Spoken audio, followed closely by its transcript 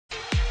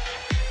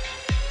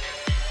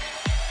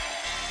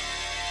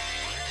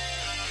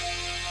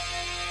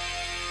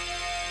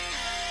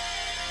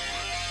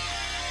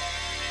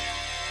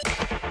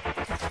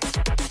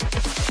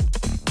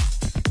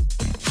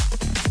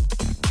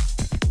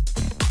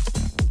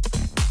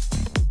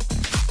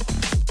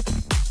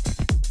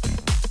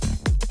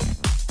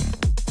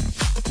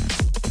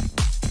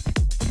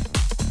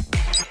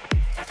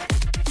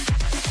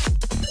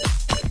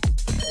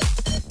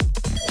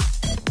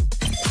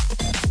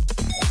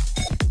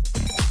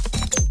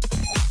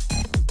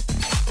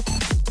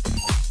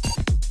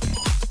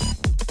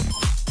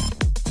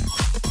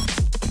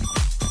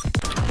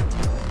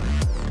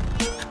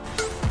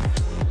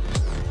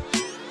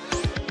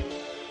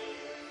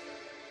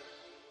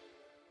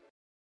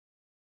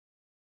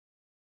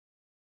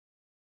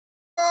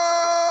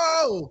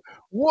Yo,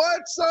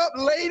 what's up,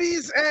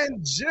 ladies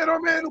and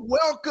gentlemen?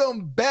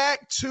 Welcome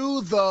back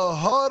to the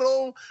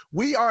Huddle.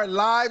 We are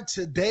live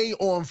today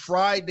on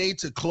Friday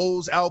to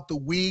close out the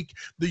week.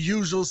 The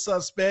usual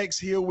suspects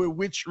here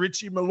with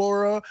Richie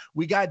Malora.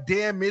 We got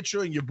Dan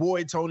Mitchell and your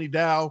boy Tony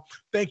Dow.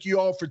 Thank you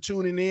all for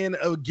tuning in.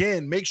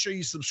 Again, make sure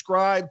you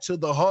subscribe to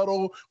the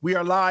Huddle. We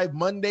are live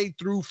Monday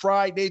through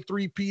Friday,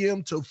 3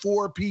 p.m. to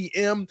 4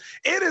 p.m.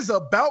 It is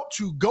about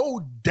to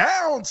go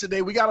down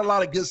today. We got a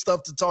lot of good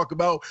stuff to talk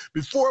about.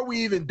 Before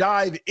we even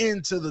dive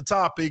into the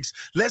topics,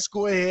 let's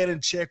go ahead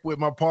and check with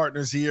my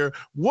partners here.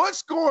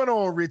 What's going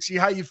on, Richie?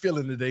 How you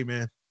feeling today,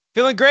 man?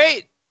 Feeling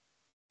great.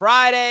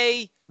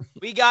 Friday.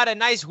 We got a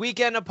nice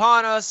weekend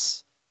upon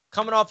us.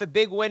 Coming off a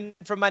big win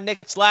from my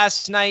Knicks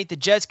last night. The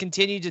Jets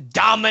continue to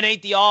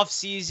dominate the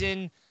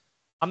offseason.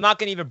 I'm not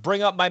going to even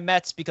bring up my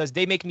Mets because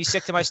they make me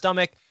sick to my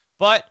stomach.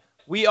 But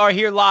we are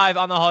here live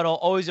on the Huddle.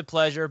 Always a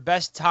pleasure.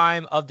 Best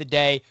time of the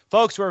day.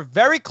 Folks, we're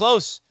very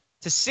close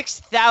to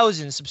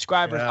 6,000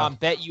 subscribers on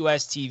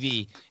BetUS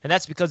TV. And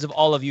that's because of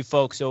all of you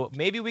folks. So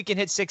maybe we can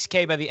hit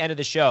 6K by the end of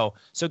the show.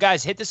 So,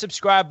 guys, hit the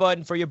subscribe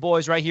button for your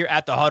boys right here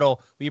at the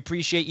Huddle. We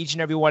appreciate each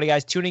and every one of you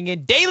guys tuning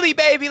in daily,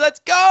 baby. Let's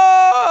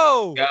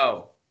go!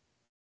 Go.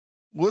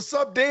 What's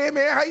up, Dan,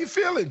 man? How you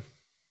feeling?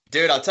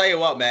 Dude, I'll tell you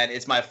what, man.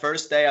 It's my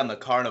first day on the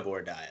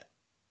carnivore diet.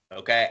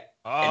 Okay?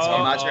 And so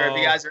I'm not sure if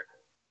you guys are...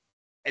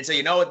 And so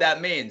you know what that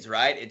means,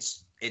 right?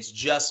 It's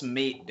just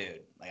meat,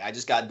 dude. Like, I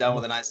just got done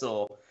with a nice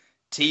little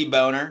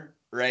T-boner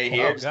right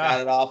here. Just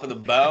got it off of the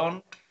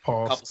bone.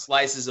 A couple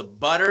slices of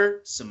butter,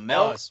 some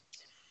milk.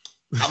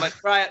 I'm going to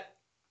try it.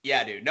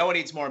 Yeah, dude. No one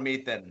eats more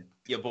meat than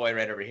your boy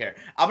right over here.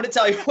 I'm going to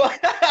tell you what.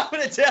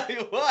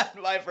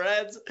 My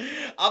friends.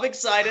 I'm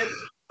excited.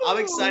 I'm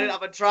going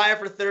to try it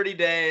for 30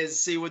 days,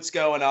 see what's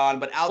going on.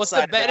 But outside what's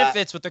the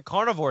benefits with the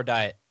carnivore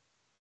diet?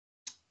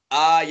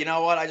 You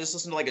know what? I just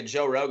listened to like a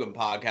Joe Rogan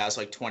podcast,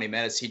 like 20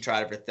 minutes. He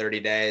tried it for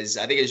 30 days.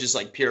 I think it's just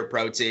like pure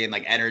protein,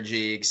 like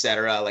energy,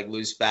 etc. Like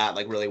lose fat,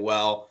 like really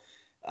well.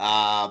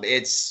 I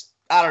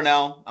don't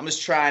know. I'm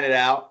just trying it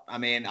out. I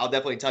mean, I'll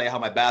definitely tell you how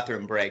my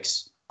bathroom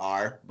breaks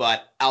are,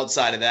 but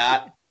outside of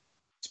that,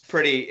 it's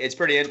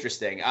pretty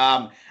interesting.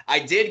 I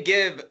did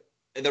give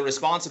the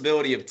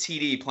responsibility of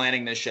TD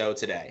planning this show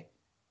today.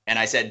 And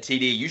I said,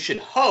 TD, you should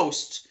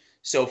host.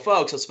 So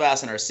folks, let's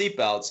fasten our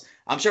seatbelts.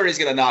 I'm sure he's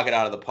going to knock it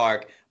out of the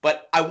park.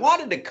 But I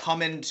wanted to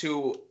come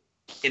into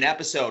an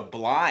episode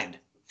blind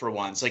for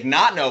once, like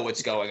not know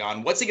what's going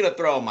on. What's he going to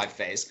throw in my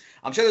face?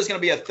 I'm sure there's going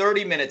to be a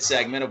 30-minute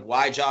segment of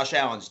why Josh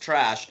Allen's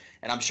trash.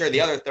 And I'm sure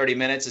the other 30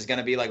 minutes is going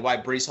to be like why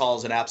Breece Hall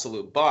is an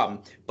absolute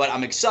bum. But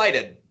I'm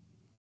excited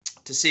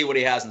to see what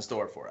he has in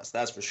store for us.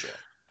 That's for sure.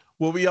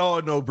 Well, we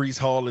all know Breece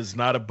Hall is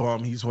not a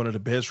bum. He's one of the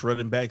best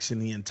running backs in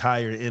the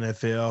entire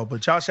NFL. But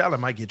Josh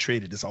Allen might get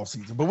traded this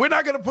offseason. But we're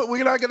not going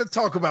to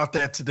talk about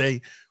that today.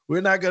 We're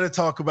not going to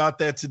talk about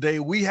that today.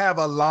 We have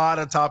a lot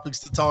of topics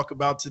to talk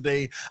about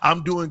today.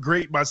 I'm doing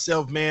great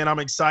myself, man. I'm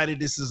excited.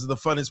 This is the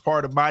funnest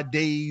part of my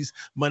days,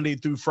 Monday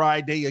through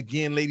Friday.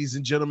 Again, ladies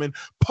and gentlemen,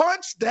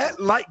 punch that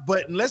like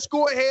button. Let's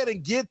go ahead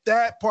and get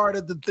that part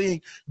of the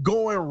thing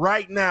going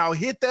right now.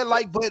 Hit that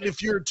like button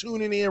if you're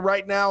tuning in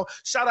right now.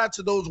 Shout out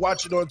to those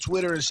watching on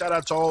Twitter and shout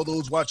out to all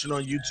those watching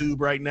on YouTube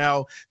right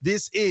now.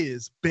 This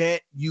is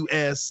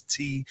BetUS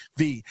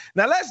TV.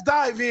 Now, let's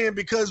dive in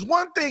because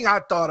one thing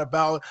I thought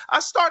about, I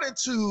started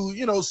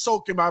to,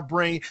 soak in my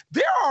brain.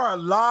 There are a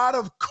lot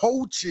of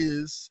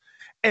coaches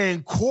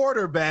and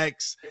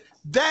quarterbacks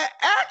that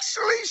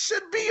actually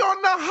should be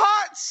on the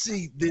hot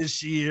seat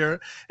this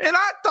year. And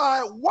I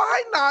thought,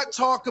 why not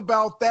talk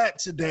about that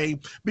today?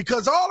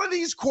 Because all of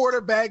these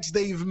quarterbacks,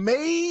 they've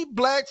made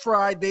Black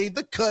Friday,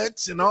 the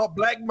cuts, and all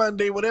Black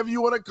Monday, whatever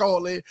you want to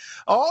call it.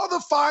 All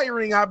the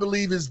firing, I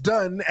believe, is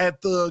done at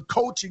the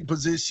coaching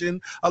position.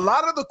 A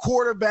lot of the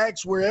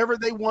quarterbacks, wherever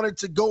they wanted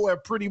to go,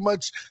 have pretty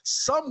much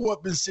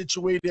somewhat been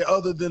situated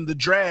other than the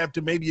draft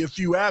and maybe a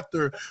few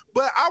after.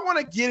 But I want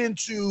to get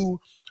into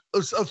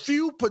a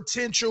few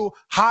potential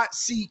hot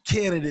seat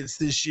candidates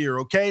this year,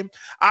 okay?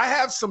 I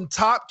have some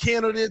top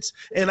candidates,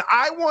 and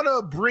I want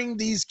to bring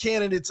these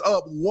candidates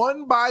up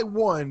one by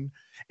one,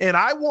 and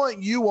I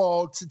want you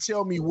all to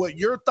tell me what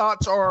your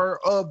thoughts are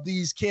of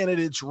these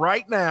candidates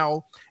right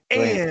now,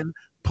 and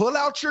pull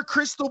out your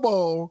crystal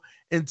ball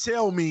and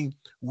tell me,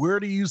 where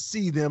do you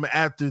see them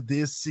after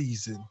this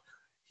season?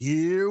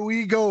 Here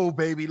we go,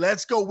 baby.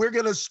 Let's go. We're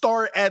going to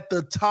start at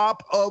the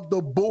top of the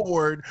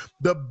board.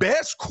 The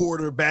best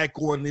quarterback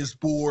on this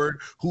board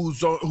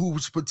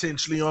who's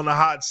potentially on the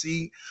hot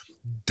seat,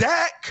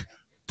 Dak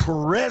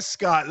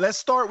Prescott. Let's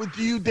start with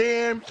you,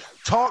 Dan.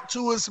 Talk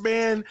to us,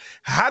 man.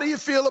 How do you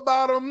feel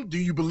about him? Do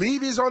you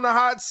believe he's on the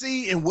hot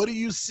seat? And what do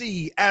you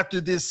see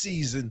after this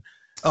season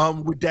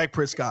with Dak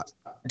Prescott?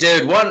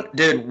 Dude,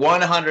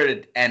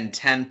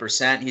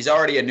 110%. He's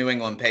already a New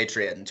England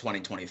Patriot in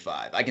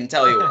 2025. I can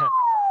tell you.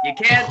 You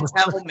can't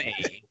tell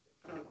me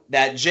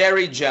that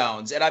Jerry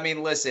Jones, and I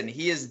mean, listen,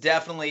 he has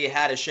definitely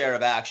had a share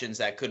of actions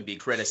that could be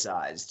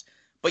criticized,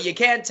 But you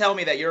can't tell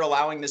me that you're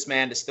allowing this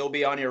man to still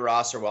be on your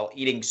roster while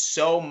eating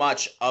so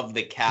much of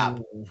the cap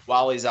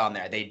while he's on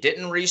there. They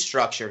didn't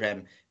restructure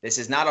him. This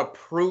is not a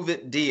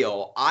prove-it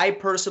deal. I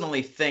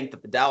personally think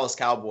that the Dallas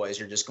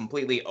Cowboys are just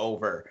completely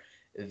over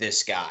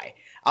this guy.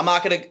 I'm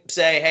not going to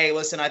say, hey,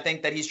 listen, I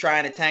think that he's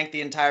trying to tank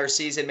the entire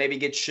season, maybe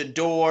get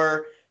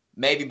Shador,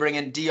 maybe bring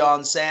in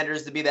Deion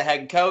Sanders to be the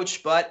head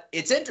coach. But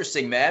it's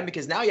interesting, man,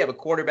 because now you have a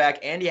quarterback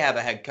and you have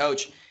a head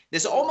coach.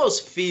 This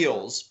almost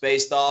feels,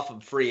 based off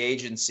of free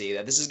agency,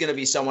 that this is going to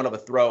be somewhat of a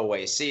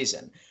throwaway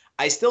season.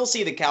 I still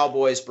see the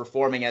Cowboys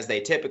performing as they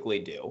typically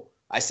do.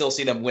 I still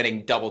see them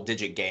winning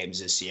double-digit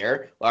games this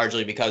year,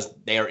 largely because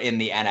they are in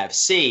the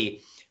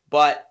NFC.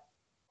 But,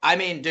 I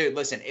mean, dude,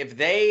 listen, if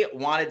they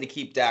wanted to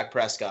keep Dak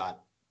Prescott,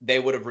 they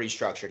would have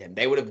restructured him.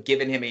 They would have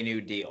given him a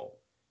new deal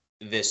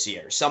this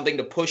year, something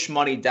to push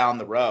money down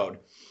the road.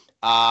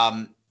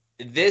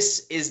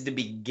 This is the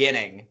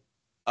beginning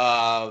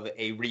of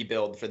a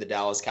rebuild for the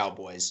Dallas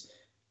Cowboys.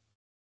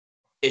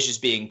 It's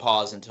just being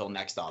paused until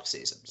next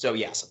offseason. So,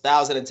 yes,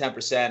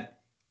 1,010%.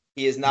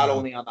 He is not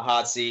only on the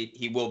hot seat,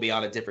 he will be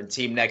on a different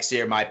team next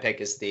year. My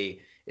pick is the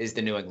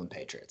New England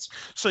Patriots.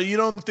 So you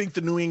don't think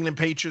the New England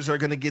Patriots are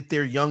going to get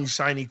their young,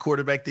 shiny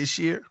quarterback this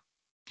year?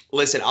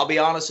 Listen, I'll be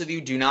honest with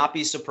you. Do not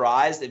be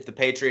surprised if the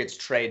Patriots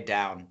trade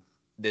down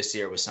this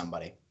year with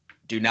somebody.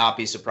 Do not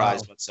be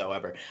surprised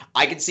whatsoever.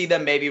 I could see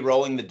them maybe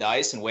rolling the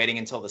dice and waiting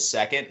until the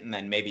second and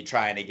then maybe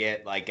trying to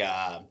get like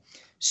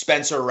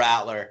Spencer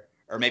Rattler,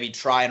 or maybe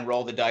try and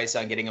roll the dice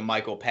on getting a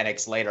Michael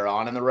Penix later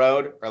on in the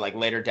road, or like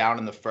later down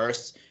in the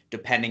first,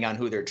 depending on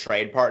who their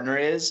trade partner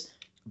is.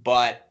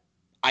 But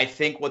I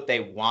think what they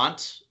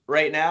want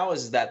right now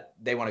is that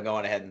they want to go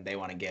on ahead and they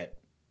want to get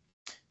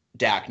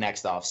Dak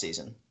next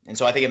offseason. And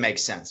so I think it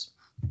makes sense.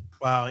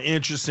 Wow,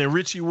 interesting.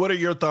 Richie, what are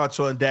your thoughts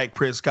on Dak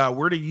Prescott?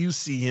 Where do you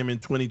see him in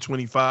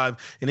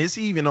 2025? And is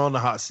he even on the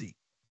hot seat?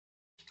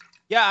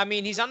 Yeah, I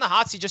mean, he's on the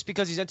hot seat just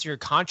because he's entering a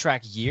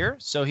contract year.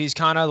 So he's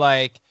kind of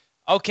like,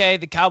 okay,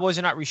 the Cowboys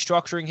are not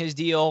restructuring his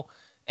deal,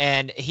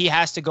 and he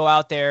has to go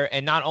out there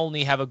and not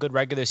only have a good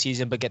regular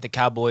season, but get the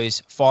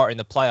Cowboys far in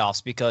the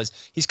playoffs because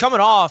he's coming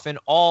off an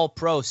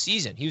all-pro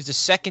season. He was the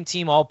second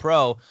team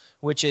all-pro,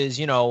 which is,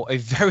 you know, a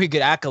very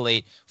good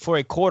accolade for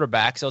a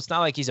quarterback. So it's not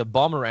like he's a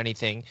bum or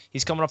anything.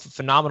 He's coming off a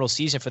phenomenal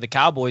season for the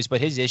Cowboys,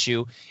 but his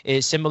issue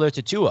is similar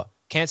to Tua.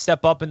 Can't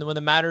step up when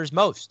it matters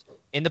most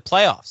in the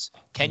playoffs.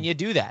 Can you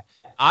do that?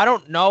 I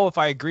don't know if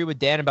I agree with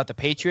Dan about the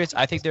Patriots.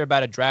 I think they're about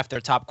to draft their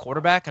top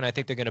quarterback, and I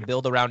think they're going to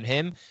build around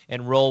him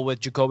and roll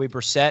with Jacoby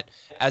Brissett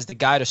as the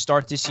guy to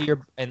start this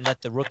year and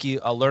let the rookie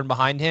learn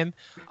behind him.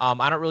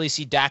 I don't really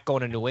see Dak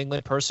going to New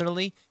England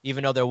personally,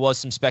 even though there was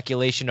some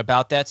speculation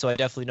about that. So I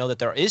definitely know that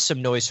there is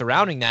some noise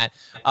surrounding that.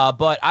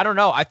 But I don't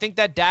know. I think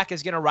that Dak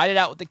is going to ride it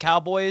out with the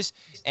Cowboys,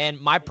 and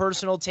my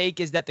personal take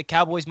is that the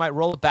Cowboys might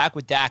roll it back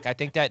with Dak. I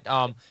think that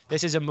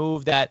this is a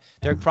move that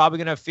they're probably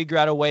going to figure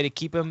out a way to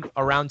keep him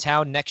around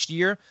town next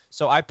year.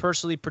 So I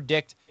personally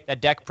predict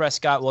that Dak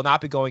Prescott will not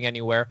be going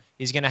anywhere.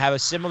 He's going to have a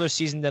similar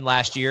season than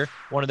last year,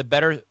 one of the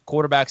better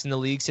quarterbacks in the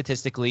league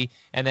statistically,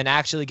 and then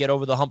actually get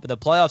over the hump in the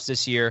playoffs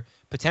this year,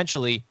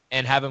 potentially,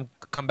 and have him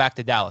come back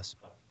to Dallas.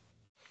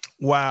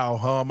 Wow.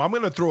 I'm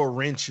going to throw a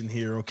wrench in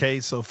here. Okay.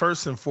 So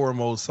first and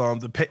foremost,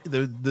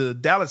 the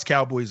Dallas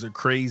Cowboys are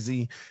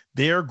crazy.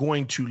 They're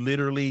going to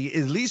literally,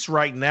 at least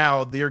right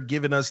now, they're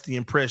giving us the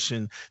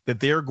impression that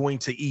they're going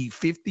to eat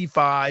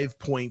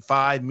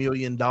 $55.5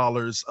 million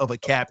of a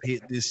cap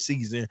hit this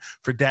season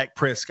for Dak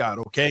Prescott,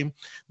 okay?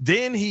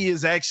 Then he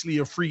is actually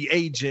a free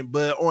agent,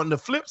 but on the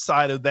flip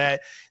side of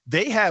that,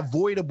 they have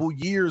voidable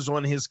years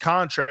on his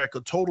contract,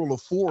 a total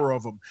of 4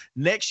 of them.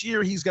 Next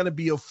year, he's going to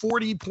be a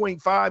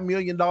 $40.5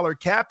 million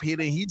cap hit,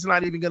 and he's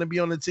not even going to be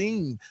on the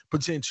team,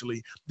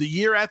 potentially. The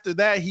year after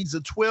that, he's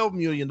a $12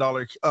 million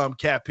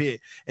cap hit.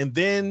 And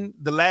then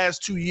the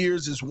last 2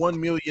 years is $1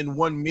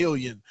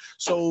 million.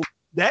 So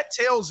that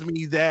tells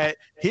me that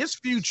his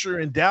future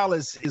in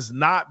Dallas is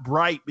not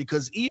bright,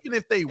 because even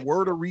if they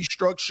were to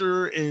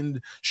restructure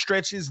and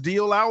stretch his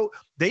deal out,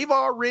 they've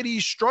already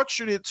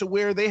structured it to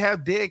where they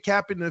have dead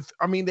cap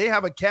they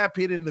have a cap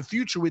hit in the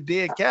future with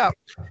dead cap,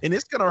 and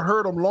it's going to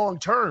hurt them long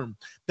term.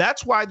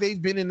 That's why they've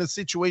been in the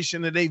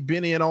situation that they've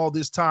been in all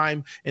this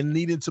time and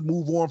needed to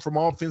move on from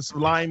offensive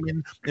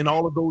linemen and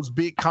all of those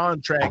big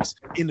contracts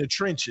in the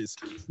trenches.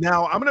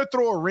 Now, I'm going to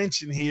throw a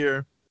wrench in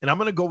here, and I'm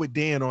going to go with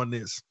Dan on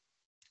this.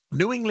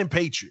 New England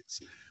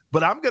Patriots,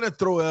 but I'm going to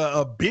throw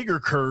a bigger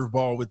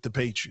curveball with the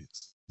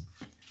Patriots.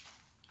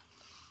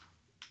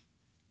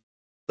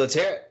 Let's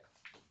hear it.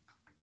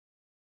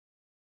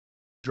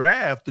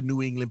 Draft the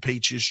New England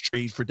Patriots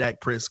trade for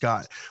Dak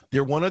Prescott.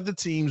 They're one of the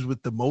teams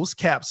with the most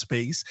cap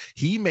space.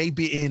 He may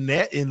be in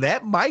that, and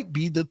that might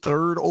be the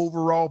 3rd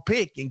overall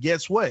pick. And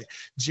guess what?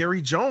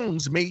 Jerry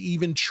Jones may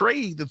even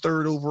trade the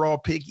 3rd overall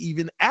pick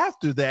even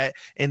after that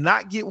and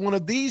not get one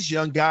of these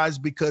young guys,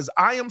 because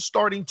I am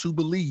starting to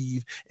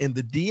believe in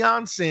the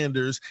Deion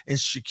Sanders and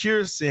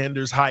Shakir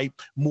Sanders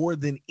hype more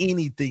than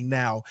anything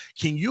now.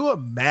 Can you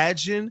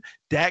imagine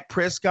Dak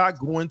Prescott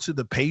going to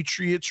the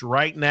Patriots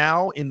right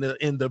now in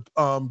the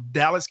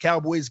Dallas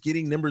Cowboys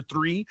getting number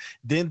 3.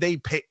 Then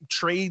they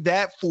trade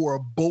that for a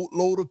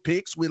boatload of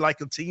picks with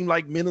like a team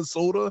like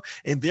Minnesota,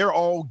 and they're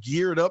all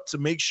geared up to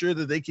make sure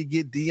that they could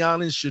get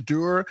Deion and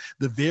Shedeur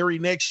the very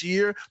next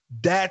year.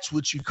 That's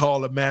what you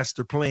call a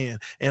master plan.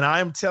 And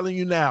I'm telling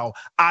you now,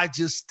 I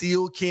just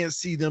still can't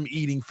see them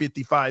eating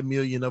 $55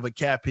 million of a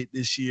cap hit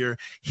this year.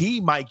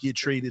 He might get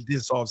traded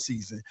this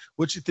offseason.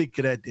 What you think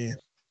of that, Dan?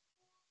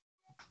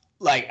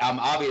 Like, I'm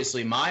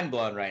obviously mind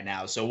blown right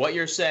now. So what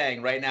you're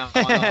saying right now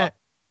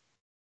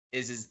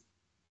is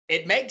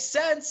it makes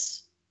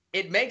sense.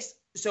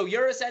 So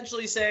you're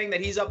essentially saying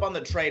that he's up on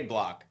the trade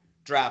block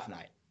draft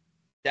night,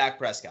 Dak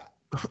Prescott.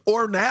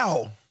 Or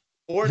now.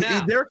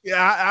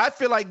 I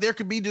feel like there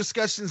could be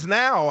discussions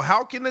now.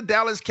 How can the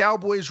Dallas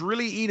Cowboys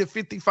really eat a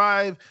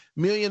 $55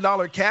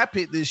 million cap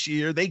hit this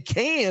year? They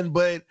can,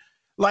 but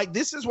like,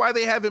 this is why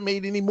they haven't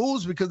made any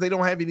moves, because they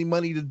don't have any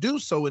money to do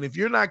so. And if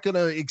you're not going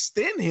to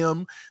extend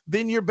him,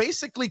 then you're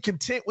basically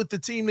content with the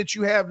team that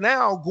you have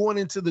now going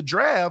into the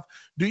draft.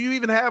 Do you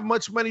even have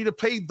much money to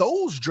pay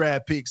those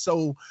draft picks?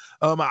 So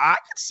I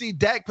could see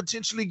Dak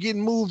potentially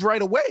getting moved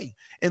right away.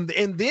 And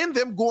then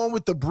them going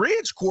with the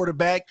bridge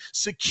quarterback,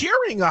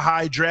 securing a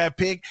high draft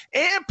pick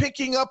and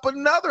picking up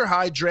another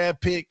high draft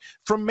pick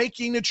from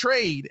making the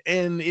trade.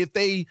 And if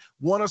they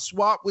want to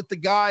swap with the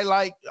guy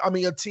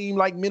a team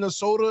like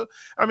Minnesota,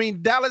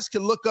 Dallas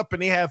can look up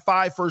and they have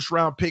 5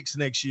 first-round picks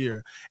next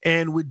year.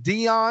 And with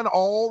Deion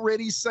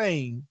already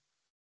saying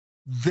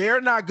they're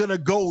not going to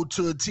go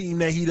to a team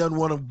that he doesn't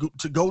want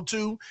to go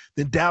to,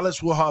 then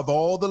Dallas will have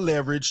all the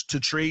leverage to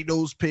trade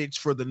those picks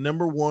for the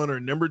number 1 or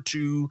number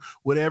 2,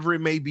 whatever it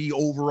may be,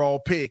 overall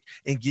pick,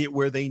 and get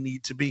where they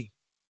need to be.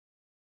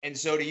 And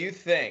so do you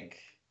think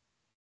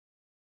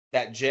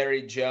that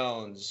Jerry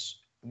Jones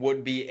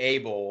would be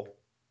able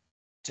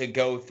to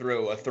go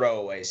through a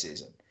throwaway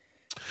season?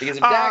 Because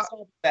if Dak's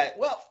that,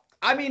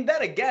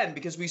 then again,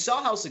 because we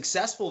saw how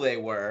successful they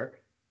were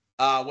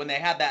when they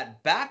had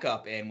that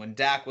backup in when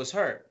Dak was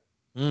hurt.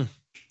 Who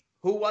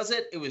was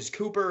it? It was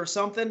Cooper or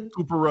something?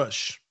 Cooper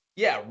Rush.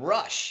 Yeah,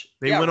 Rush.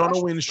 They went on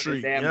a win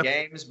streak. Damn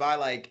games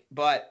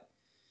but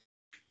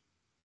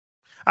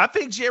I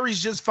think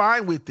Jerry's just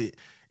fine with it.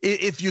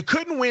 If you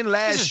couldn't win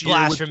last year,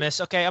 this is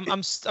blasphemous. Okay,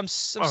 I'm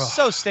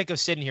so sick of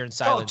sitting here in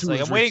silence.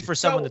 Like, I'm waiting for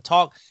someone to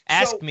talk,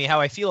 ask me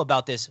how I feel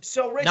about this.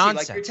 So Richie,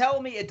 nonsense. like, you're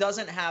telling me it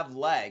doesn't have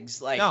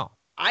legs? Like, no.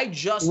 I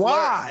just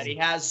learned that he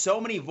has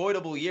so many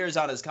voidable years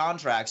on his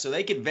contract, so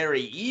they could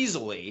very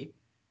easily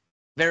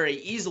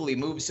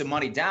move some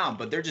money down.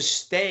 But they're just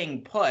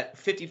staying put,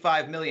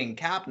 $55 million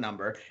cap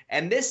number,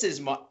 and this is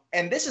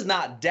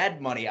not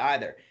dead money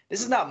either.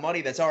 This is not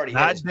money that's already in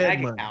his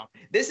bank account.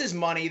 This is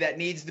money that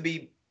needs to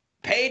be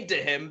paid to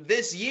him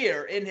this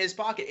year in his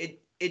pocket.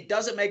 It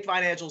doesn't make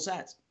financial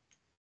sense.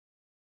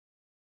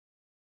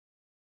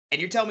 And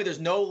you're telling me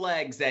there's no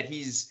legs that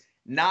he's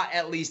not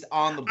at least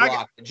on the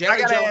block. I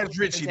got to ask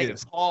Richie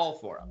this. Call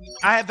for him.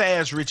 I have to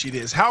ask Richie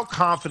this. How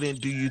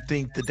confident do you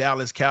think the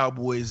Dallas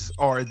Cowboys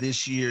are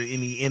this year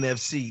in the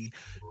NFC,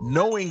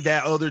 knowing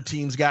that other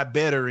teams got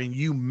better and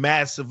you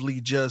massively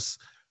just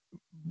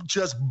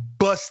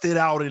busted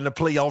out in the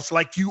playoffs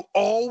like you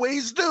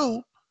always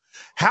do?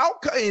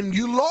 And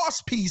you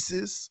lost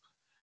pieces.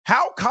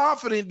 How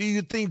confident do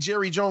you think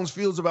Jerry Jones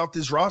feels about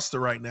this roster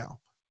right now?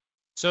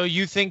 So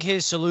you think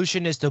his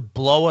solution is to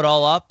blow it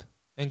all up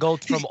and go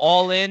from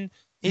all in?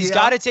 He's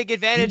got to take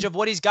advantage of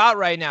what he's got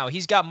right now.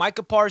 He's got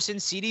Micah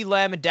Parsons, CeeDee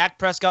Lamb, and Dak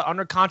Prescott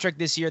under contract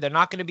this year. They're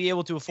not going to be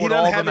able to afford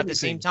all of them at the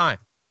same time.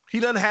 He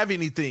doesn't have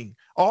anything.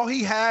 All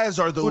he has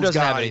are those guys. Who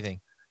doesn't have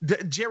anything?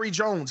 Jerry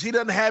Jones, he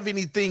doesn't have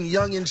anything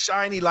young and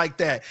shiny like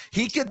that.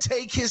 He could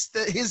take his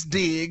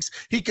Diggs,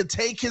 he could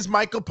take his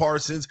Micah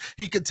Parsons,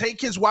 he could take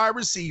his wide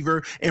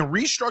receiver and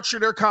restructure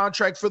their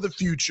contract for the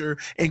future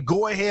and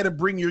go ahead and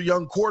bring your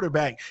young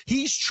quarterback.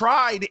 He's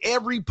tried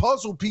every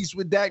puzzle piece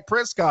with Dak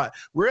Prescott.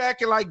 We're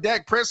acting like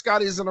Dak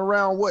Prescott isn't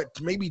around,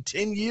 maybe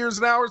 10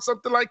 years now or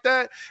something like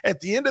that. At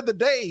the end of the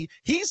day,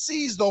 he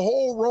sees the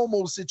whole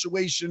Romo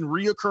situation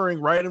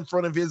reoccurring right in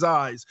front of his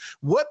eyes.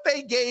 What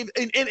they gave,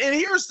 and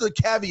here's the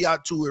caveat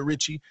to it,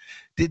 Richie.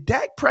 Did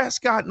Dak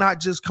Prescott not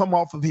just come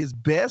off of his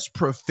best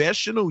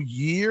professional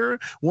year,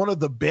 one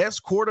of the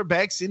best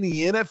quarterbacks in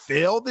the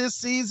NFL this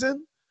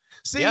season?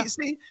 See,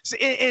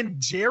 and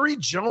Jerry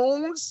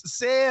Jones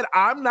said,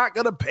 I'm not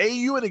going to pay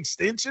you an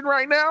extension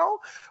right now.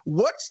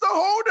 What's the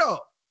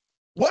holdup?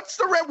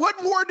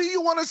 What more do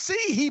you want to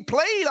see? He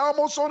played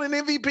almost on an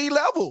MVP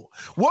level.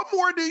 What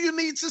more do you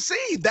need to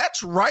see?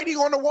 That's writing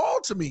on the wall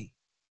to me.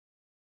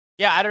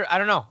 Yeah, I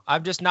don't know.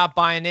 I'm just not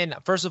buying in.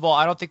 First of all,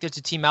 I don't think there's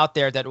a team out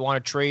there that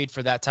want to trade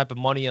for that type of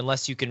money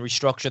unless you can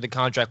restructure the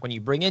contract when you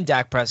bring in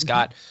Dak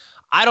Prescott.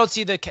 I don't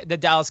see the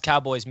Dallas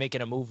Cowboys making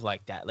a move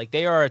like that. Like,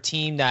 they are a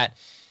team that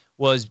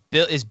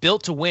is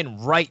built to win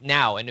right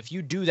now. And if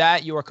you do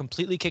that, you are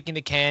completely kicking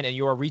the can and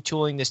you are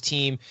retooling this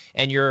team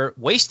and you're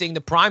wasting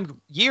the prime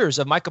years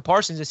of Micah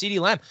Parsons and CeeDee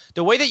Lamb.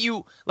 The way that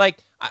you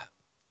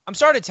I'm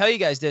sorry to tell you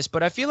guys this,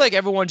 but I feel like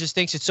everyone just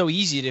thinks it's so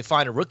easy to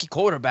find a rookie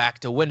quarterback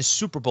to win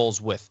Super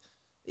Bowls with.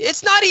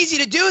 It's not easy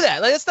to do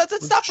that. Like,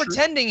 let's stop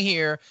pretending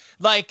here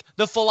like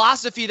the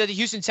philosophy that the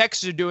Houston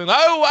Texans are doing.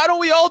 Oh, why don't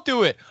we all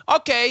do it?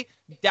 Okay,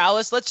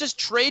 Dallas, let's just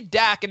trade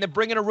Dak and then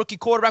bring in a rookie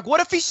quarterback.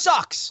 What if he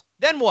sucks?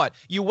 Then what?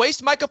 You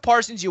waste Micah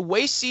Parsons, you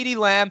waste CeeDee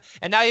Lamb,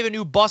 and now you have a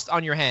new bust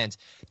on your hands.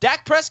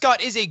 Dak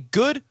Prescott is a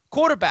good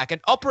quarterback, an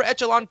upper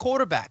echelon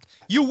quarterback.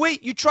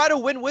 You try to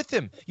win with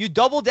him. You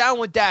double down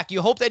with Dak.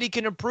 You hope that he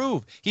can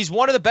improve. He's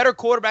one of the better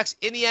quarterbacks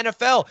in the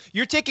NFL.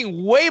 You're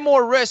taking way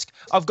more risk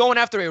of going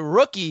after a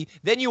rookie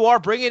than you are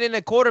bringing in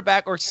a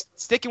quarterback or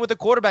sticking with a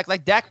quarterback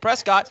like Dak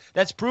Prescott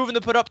that's proven to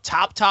put up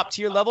top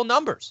tier level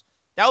numbers.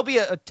 That would be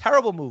a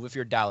terrible move if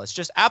you're Dallas.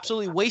 Just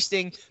absolutely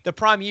wasting the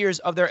prime years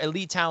of their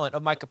elite talent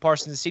of Micah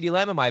Parsons and CeeDee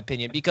Lamb, in my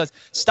opinion, because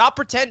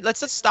let's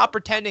just stop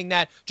pretending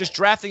that just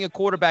drafting a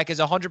quarterback is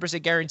a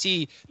 100%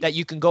 guarantee that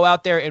you can go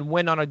out there and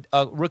win on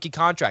a rookie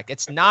contract.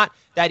 It's not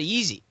that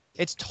easy.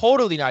 It's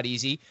totally not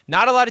easy.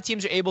 Not a lot of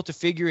teams are able to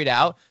figure it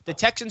out. The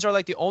Texans are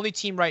like the only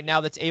team right now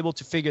that's able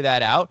to figure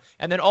that out.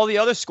 And then all the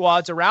other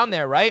squads around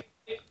there, right?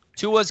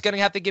 Tua's going to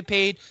have to get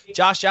paid.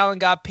 Josh Allen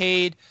got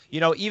paid.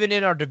 Even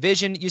in our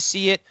division, you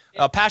see it.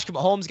 Patrick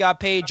Mahomes got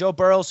paid. Joe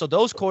Burrow. So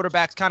those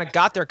quarterbacks kind of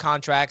got their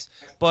contracts.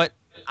 But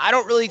I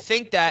don't really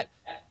think that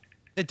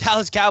the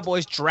Dallas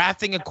Cowboys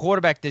drafting a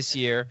quarterback this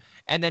year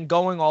and then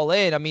going all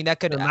in, I mean, that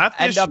could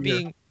end up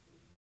being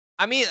 –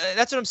 I mean,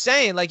 that's what I'm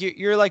saying. Like,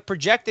 you're like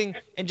projecting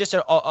in just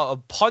a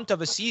punt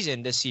of a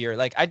season this year.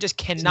 Like, I just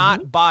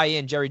cannot buy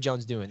in Jerry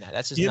Jones doing that.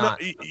 That's just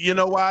not. You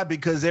know why?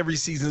 Because every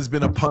season has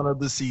been a punt of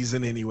the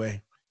season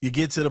anyway. You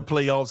get to the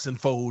playoffs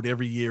and fold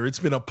every year. It's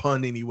been a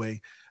pun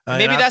anyway.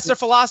 Maybe that's their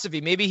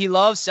philosophy. Maybe he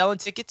loves selling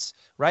tickets,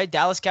 right?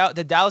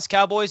 The Dallas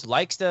Cowboys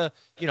likes to,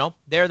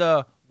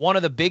 they're one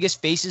of the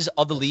biggest faces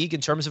of the league in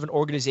terms of an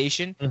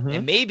organization.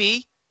 And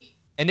maybe,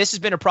 and this has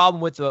been a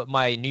problem with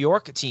my New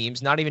York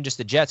teams, not even just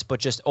the Jets, but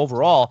just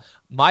overall,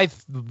 my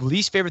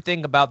least favorite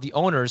thing about the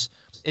owners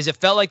is it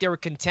felt like they were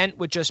content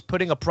with just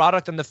putting a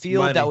product on the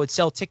field that would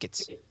sell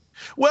tickets.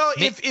 Well,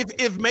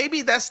 if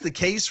maybe that's the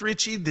case,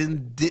 Richie,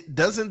 then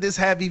doesn't this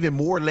have even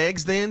more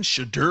legs then?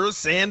 Shadur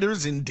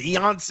Sanders and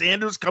Deion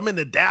Sanders coming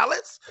to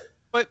Dallas?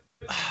 But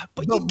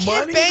you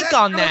can't bank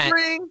on that.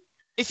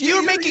 If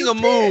you're making a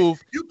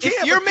move,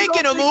 if you're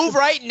making a move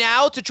right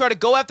now to try to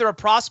go after a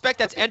prospect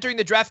that's entering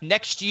the draft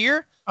next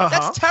year,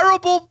 that's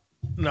terrible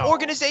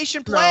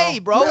organization play,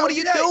 bro. What are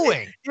you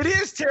doing? It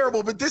is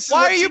terrible, but this is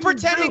why are you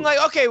pretending like,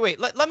 okay, wait,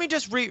 let me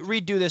just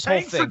redo this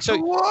whole thing. So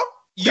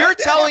you're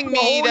telling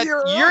me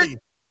that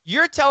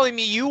you're telling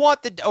me you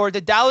want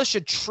the Dallas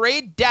should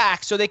trade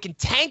Dak so they can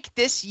tank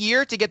this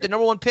year to get the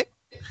number 1 pick?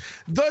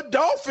 The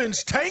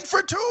Dolphins tank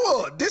for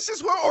Tua. This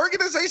is what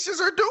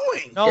organizations are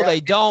doing. No, they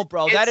don't,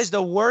 bro. That is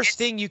the worst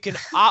thing you can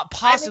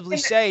possibly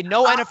say.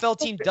 No NFL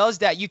team does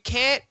that. You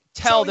can't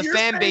tell the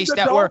fan base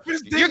that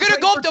you're going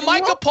to go up to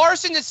Micah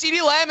Parsons and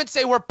CeeDee Lamb and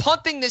say we're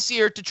punting this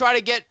year to try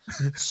to get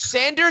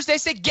Sanders. They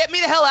say, get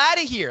me the hell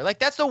out of here. Like,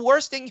 that's the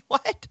worst thing.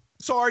 What?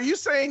 So are you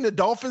saying the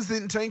Dolphins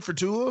didn't tank for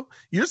Tua?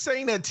 You're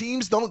saying that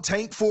teams don't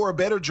tank for a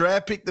better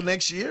draft pick the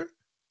next year?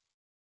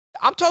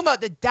 I'm talking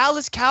about the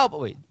Dallas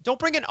Cowboys. Don't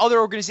bring in other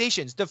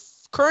organizations. The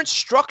current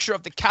structure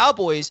of the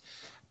Cowboys,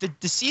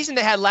 the season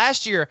they had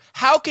last year,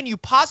 how can you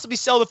possibly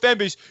sell the fan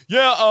base?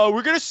 Yeah,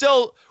 we're going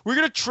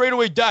to trade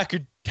away Dak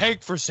and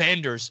tank for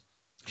Sanders.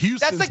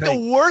 That's like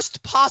the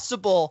worst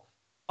possible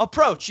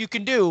approach you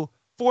can do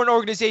for an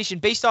organization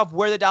based off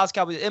where the Dallas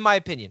Cowboys, in my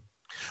opinion.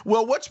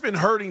 Well, what's been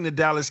hurting the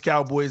Dallas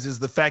Cowboys is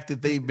the fact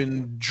that they've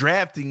been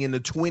drafting in the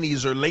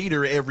 20s or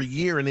later every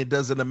year, and it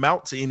doesn't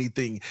amount to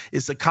anything.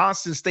 It's a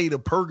constant state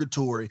of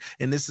purgatory,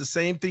 and it's the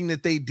same thing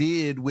that they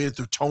did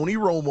with Tony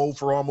Romo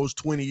for almost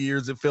 20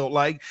 years, it felt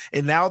like,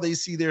 and now they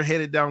see they're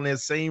headed down that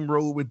same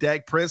road with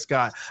Dak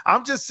Prescott.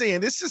 I'm just saying,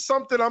 this is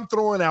something I'm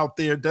throwing out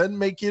there. Doesn't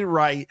make it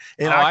right.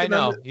 And I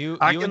know. You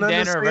and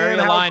Dan are very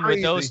aligned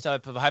with those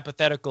type of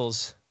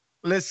hypotheticals.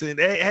 Listen,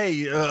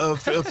 hey, a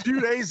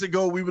few days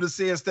ago, we would have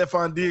said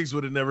Stephon Diggs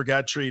would have never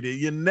got traded.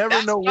 You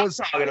never know what's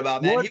talking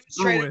about, man. He was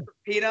traded for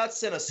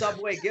peanuts and a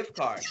Subway gift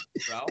card,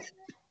 bro.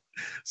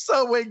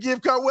 Subway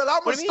gift card. Well,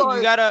 I'm gonna start.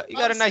 You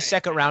got a nice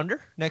second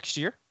rounder next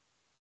year.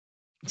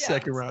 Yeah,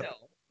 second round.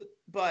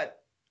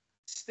 But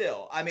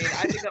still, I mean,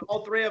 I think that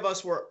all three of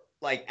us were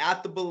like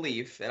at the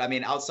belief, and I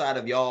mean, outside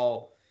of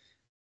y'all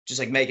just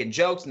like making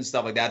jokes and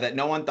stuff like that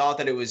no one thought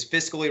that it was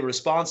fiscally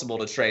responsible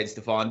to trade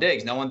Stephon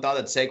Diggs. No one thought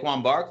that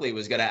Saquon Barkley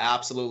was going to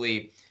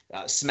absolutely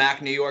smack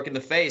New York in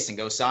the face and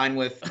go sign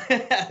with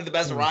the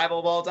best rival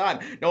of all time.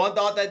 No one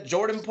thought that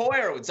Jordan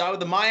Poyer would sign with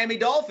the Miami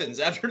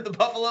Dolphins after the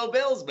Buffalo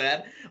Bills,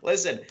 man.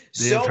 Listen,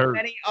 so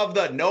many of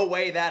the no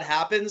way that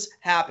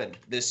happened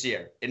this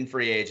year in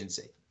free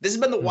agency. This has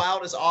been the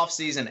wildest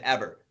offseason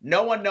ever.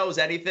 No one knows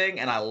anything,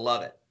 and I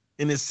love it.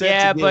 And it's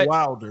set to get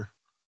wilder.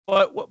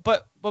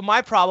 But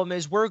my problem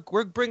is we're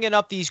bringing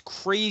up these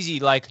crazy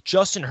like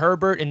Justin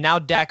Herbert and now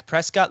Dak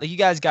Prescott. Like, you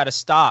guys got to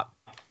stop.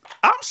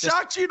 I'm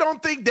shocked you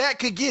don't think Dak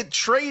could get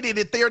traded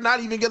if they're not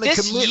even going to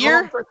commit.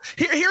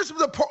 Here's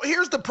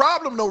the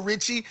problem though,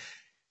 Richie.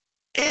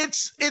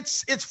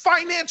 It's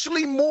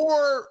financially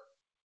more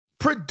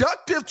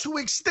productive to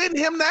extend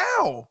him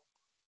now.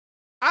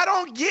 I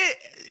don't get,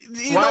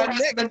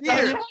 next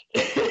year.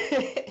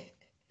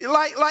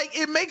 Like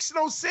it makes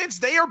no sense.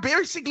 They are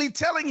basically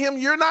telling him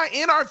you're not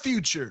in our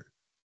future.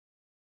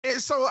 And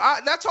so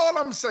that's all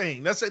I'm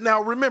saying. That's it.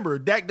 Now, remember,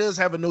 Dak does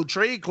have a no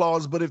trade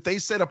clause, but if they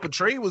set up a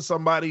trade with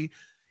somebody,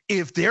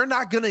 if they're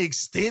not going to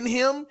extend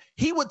him,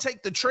 he would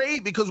take the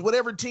trade because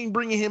whatever team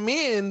bringing him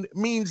in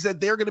means that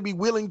they're going to be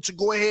willing to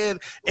go ahead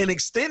and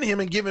extend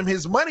him and give him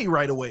his money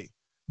right away,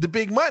 the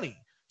big money.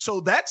 So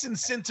that's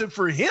incentive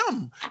for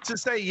him to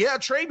say, yeah,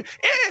 trade me.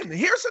 And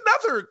here's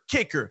another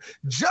kicker.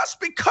 Just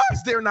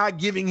because they're not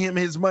giving him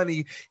his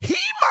money, he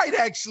might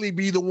actually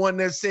be the one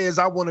that says,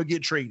 I want to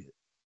get traded.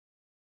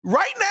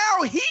 Right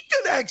now, he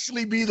could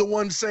actually be the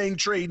one saying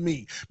trade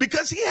me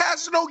because he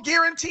has no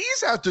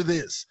guarantees after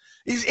this.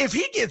 If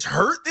he gets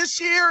hurt this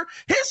year,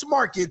 his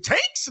market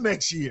tanks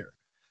next year.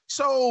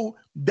 So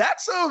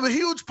that's a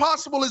huge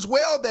possible as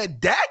well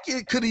that Dak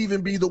could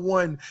even be the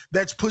one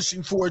that's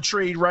pushing for a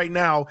trade right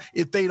now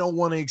if they don't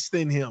want to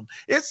extend him.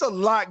 It's a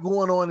lot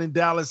going on in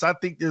Dallas. I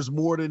think there's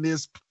more than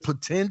this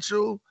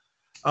potential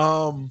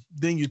than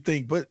you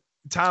think, but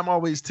time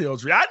always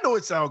tells you. I know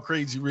it sounds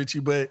crazy, Richie,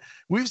 but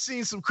we've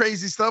seen some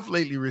crazy stuff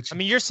lately, Richie. I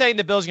mean, you're saying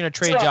the Bills are going to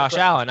trade Josh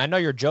Allen. I know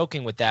you're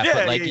joking with that,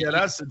 but like, yeah,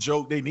 that's a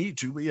joke. They need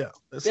to, but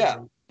that's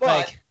a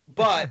joke.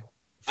 But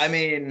I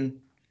mean,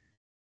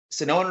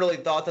 so no one really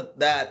thought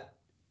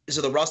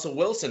so the Russell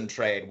Wilson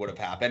trade would have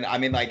happened. I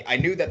mean, like, I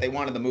knew that they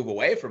wanted to move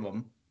away from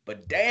him,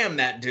 but damn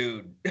that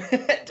dude,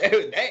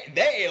 they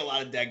ate a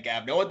lot of dead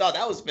cap. No one thought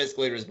that was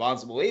fiscally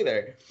responsible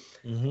either.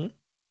 Mm-hmm.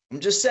 I'm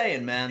just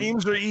saying, man.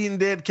 Teams are eating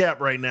dead cap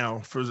right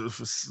now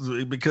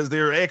because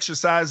they're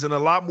exercising a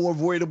lot more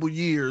voidable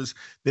years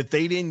that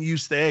they didn't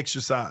used to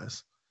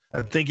exercise.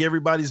 I think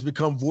everybody's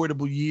become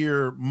voidable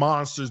year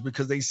monsters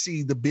because they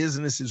see the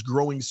business is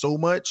growing so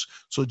much.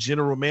 So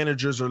general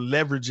managers are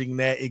leveraging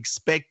that,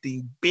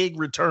 expecting big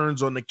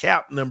returns on the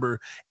cap number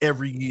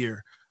every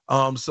year.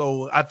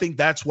 So I think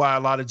that's why a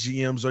lot of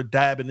GMs are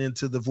dabbing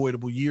into the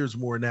voidable years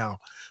more now.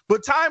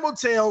 But time will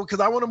tell because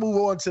I want to move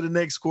on to the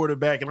next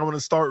quarterback, and I want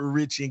to start with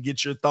Richie and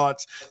get your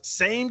thoughts.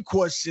 Same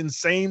question,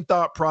 same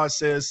thought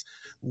process.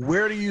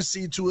 Where do you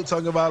see Tua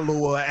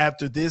Tagovailoa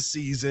after this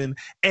season,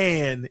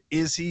 and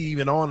is he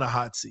even on the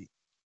hot seat?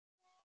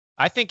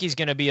 I think he's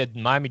going to be a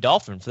Miami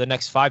Dolphin for the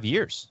next 5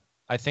 years.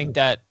 I think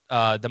that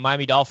the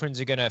Miami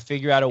Dolphins are going to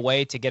figure out a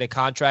way to get a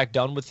contract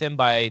done with him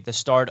by the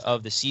start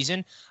of the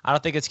season. I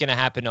don't think it's going to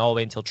happen all the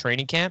way until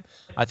training camp.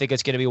 I think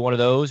it's going to be one of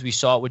those. We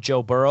saw it with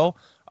Joe Burrow.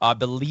 I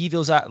believe it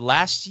was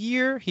last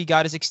year he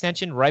got his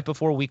extension right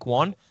before week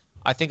 1.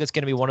 I think it's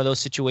going to be one of those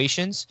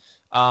situations.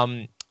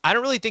 I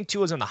don't really think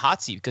Tua's on the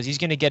hot seat because he's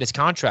going to get his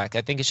contract.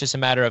 I think it's just a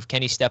matter of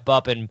can he step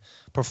up and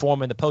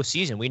perform in the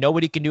postseason. We know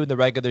what he can do in the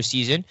regular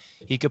season.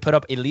 He could put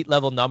up elite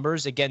level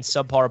numbers against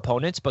subpar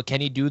opponents, but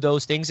can he do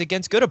those things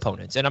against good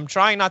opponents? And I'm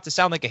trying not to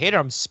sound like a hater.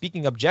 I'm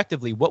speaking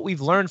objectively. What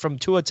we've learned from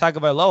Tua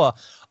Tagovailoa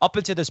up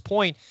until this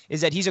point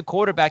is that he's a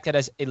quarterback that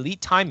has elite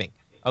timing.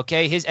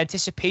 Okay, his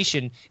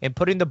anticipation in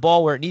putting the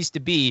ball where it needs to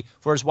be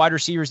for his wide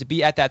receivers to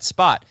be at that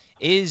spot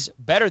is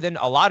better than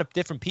a lot of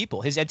different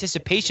people. His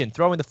anticipation,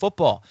 throwing the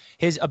football,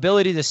 his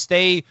ability to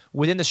stay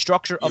within the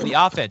structure of the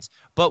offense.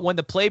 But when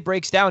the play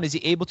breaks down, is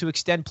he able to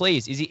extend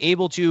plays? Is he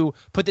able to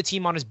put the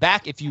team on his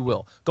back, if you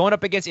will? Going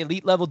up against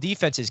elite level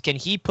defenses, can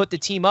he put the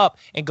team up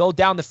and go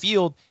down the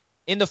field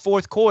in the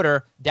fourth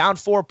quarter, down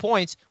 4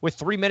 points with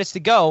 3 minutes to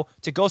go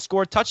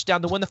score a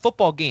touchdown to win the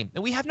football game?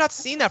 And we have not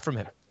seen that from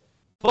him.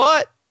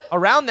 But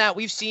around that,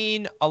 we've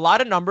seen a lot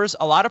of numbers,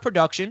 a lot of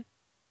production,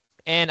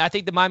 and I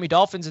think the Miami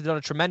Dolphins have done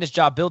a tremendous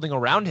job building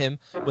around him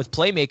with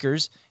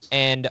playmakers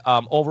and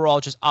overall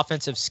just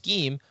offensive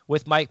scheme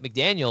with Mike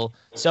McDaniel.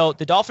 So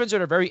the Dolphins are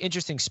in a very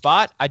interesting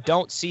spot. I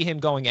don't see him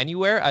going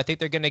anywhere. I think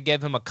they're going to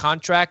give him a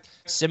contract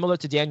similar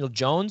to Daniel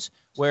Jones,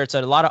 where it's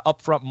a lot of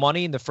upfront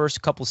money in the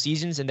first couple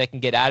seasons and they can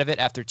get out of it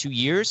after 2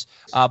 years.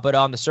 But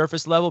on the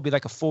surface level, it'll be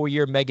like a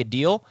 4-year mega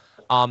deal.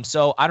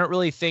 So I don't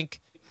really think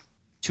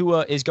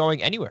Tua is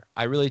going anywhere.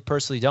 I really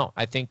personally don't.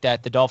 I think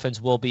that the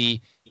Dolphins will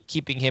be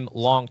keeping him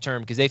long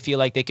term because they feel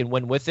like they can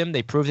win with him.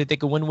 They proved that they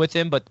can win with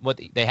him, but what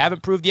they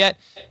haven't proved yet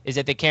is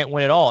that they can't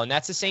win at all. And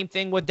that's the same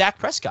thing with Dak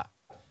Prescott.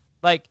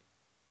 Like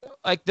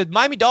the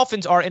Miami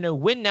Dolphins are in a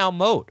win now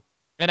mode.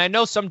 And I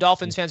know some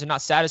Dolphins fans are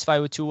not satisfied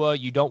with Tua.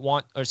 You don't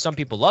want, or some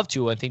people love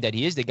Tua and think that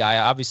he is the guy.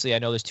 Obviously, I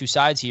know there's two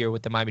sides here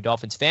with the Miami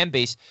Dolphins fan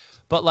base.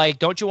 But, like,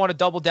 don't you want to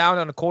double down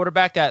on a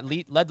quarterback that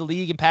led the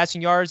league in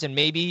passing yards and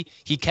maybe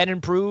he can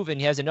improve and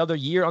he has another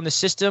year on the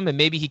system and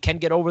maybe he can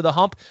get over the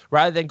hump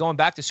rather than going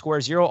back to square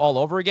zero all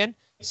over again?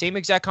 Same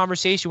exact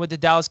conversation with the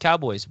Dallas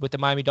Cowboys, with the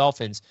Miami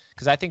Dolphins,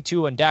 because I think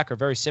Tua and Dak are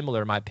very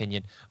similar in my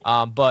opinion.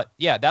 But,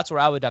 yeah, that's what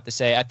I would have to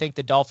say. I think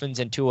the Dolphins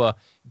and Tua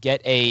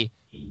get a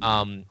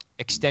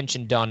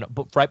extension done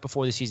right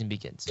before the season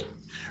begins.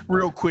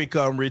 Real quick,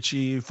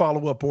 Richie,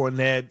 follow up on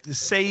that.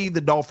 Say the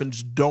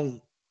Dolphins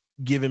don't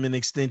give him an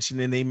extension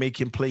and they make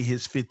him play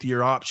his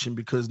 5th-year option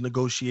because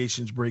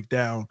negotiations break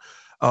down.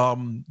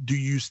 Do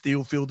you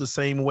still feel the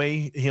same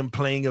way, him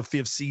playing a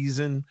 5th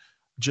season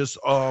just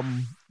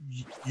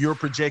your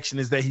projection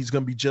is that he's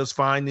going to be just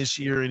fine this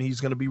year and he's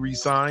going to be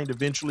re-signed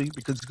eventually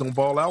because he's going to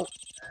ball out?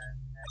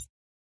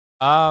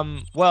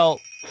 Well,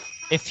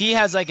 if he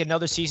has like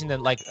another season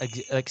that like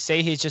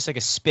say he's just like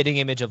a spitting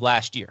image of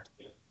last year.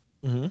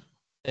 Mm-hmm.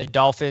 The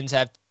Dolphins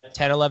have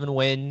 10, 11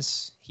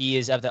 wins. He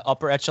is at the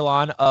upper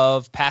echelon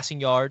of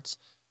passing yards,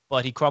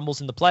 but he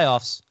crumbles in the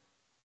playoffs.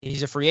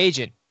 He's a free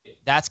agent.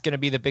 That's going to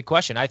be the big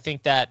question. I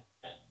think that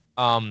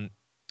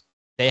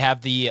they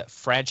have the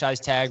franchise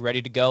tag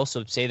ready to go.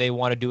 So say they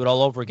want to do it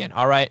all over again.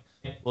 All right,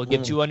 we'll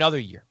give you another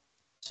year.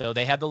 So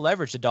they have the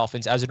leverage, the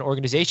Dolphins, as an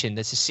organization.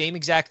 That's the same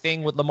exact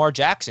thing with Lamar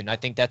Jackson. I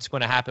think that's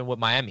going to happen with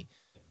Miami.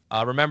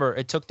 Remember,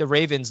 it took the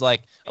Ravens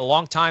like a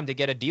long time to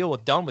get a deal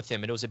done with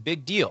him, and it was a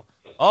big deal.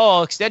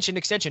 Oh, extension.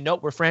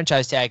 Nope, we're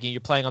franchise tagging.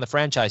 You're playing on the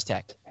franchise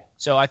tag.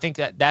 So I think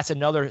that that's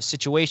another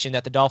situation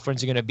that the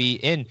Dolphins are going to be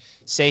in.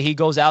 Say he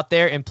goes out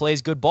there and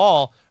plays good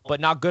ball, but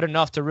not good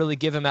enough to really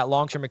give him that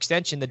long-term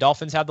extension. The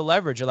Dolphins have the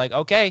leverage. They're like,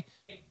 okay,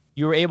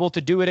 you were able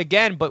to do it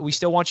again, but we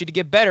still want you to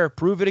get better.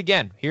 Prove it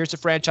again. Here's the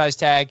franchise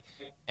tag.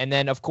 And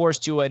then, of course,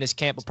 Tua and his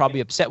camp will probably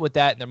be upset with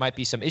that, and there might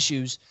be some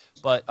issues.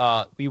 But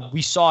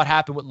we saw it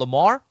happen with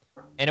Lamar,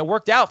 and it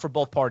worked out for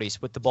both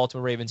parties with the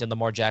Baltimore Ravens and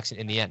Lamar Jackson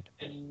in the end.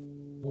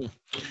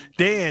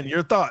 Dan,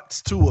 your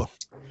thoughts, Tua?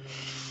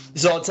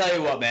 So I'll tell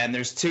you what, man,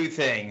 there's two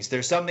things.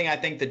 There's something I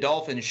think the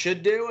Dolphins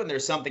should do, and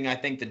there's something I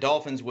think the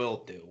Dolphins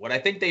will do. What I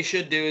think they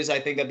should do is I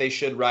think that they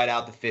should ride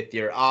out the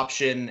fifth-year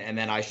option, and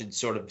then I should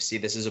sort of see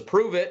this as a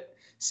prove it,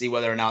 see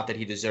whether or not that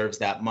he deserves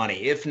that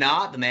money. If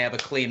not, then they have a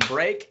clean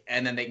break,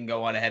 and then they can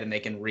go on ahead and they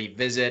can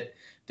revisit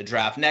the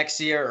draft next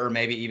year or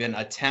maybe even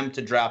attempt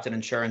to draft an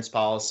insurance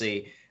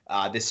policy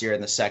this year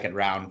in the second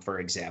round, for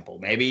example.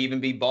 Maybe even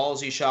be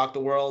ballsy, shock the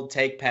world,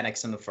 take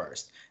Penix in the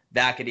first.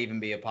 That could even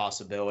be a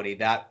possibility.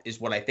 That is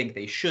what I think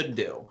they should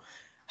do.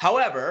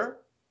 However,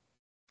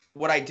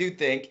 what I do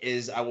think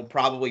is I will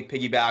probably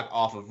piggyback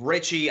off of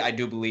Richie. I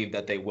do believe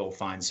that they will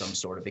find some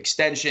sort of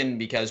extension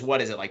because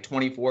what is it, like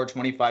 24,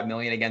 25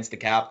 million against the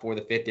cap for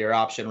the fifth-year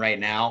option right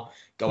now,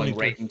 going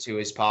right into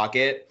his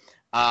pocket.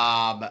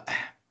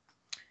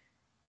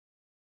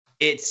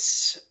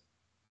 It's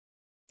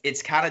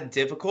kind of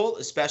difficult,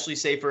 especially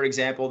say, for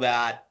example,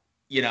 that,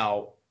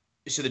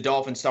 so the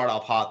Dolphins start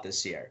off hot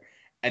this year.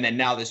 And then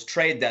now this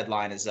trade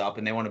deadline is up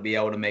and they want to be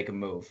able to make a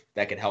move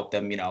that could help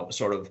them,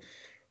 sort of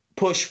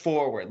push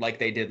forward like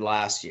they did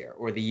last year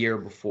or the year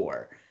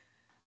before.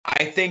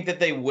 I think that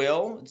they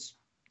will. It's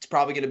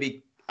probably going to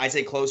be, I'd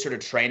say, closer to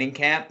training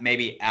camp,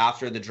 maybe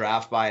after the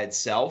draft by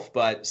itself.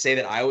 But say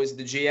that I was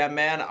the GM,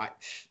 man,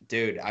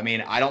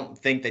 I don't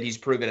think that he's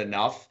proven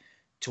enough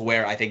to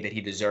where I think that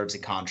he deserves a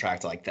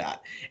contract like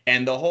that.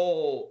 And the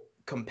whole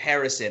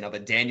comparison of a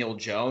Daniel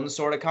Jones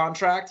sort of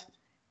contract,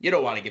 you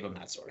don't want to give him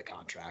that sort of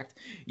contract.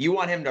 You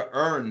want him to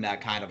earn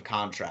that kind of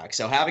contract.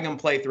 So having him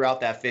play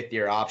throughout that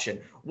fifth-year option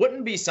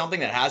wouldn't be something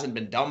that hasn't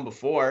been done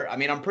before. I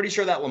mean, I'm pretty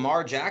sure that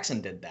Lamar Jackson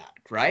did that,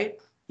 right?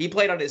 He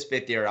played on his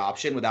fifth-year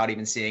option without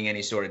even seeing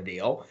any sort of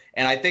deal.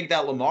 And I think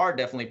that Lamar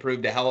definitely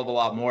proved a hell of a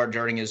lot more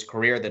during his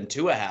career than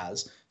Tua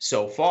has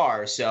so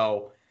far.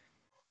 So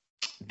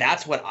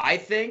that's what I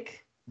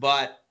think.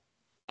 But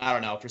I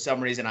don't know. For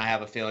some reason, I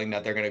have a feeling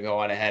that they're going to go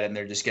on ahead and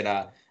they're just going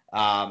to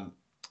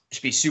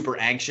should be super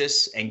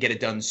anxious and get it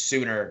done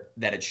sooner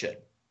than it should.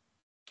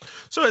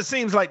 So it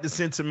seems like the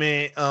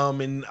sentiment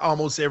in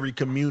almost every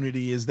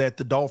community is that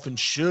the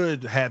Dolphins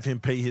should have him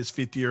pay his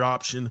fifth-year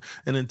option.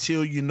 And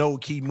until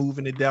keep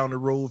moving it down the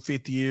road,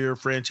 fifth-year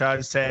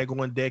franchise tag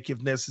on deck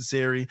if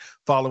necessary,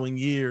 following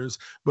years.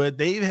 But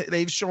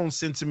they've shown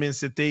sentiments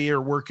that they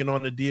are working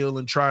on a deal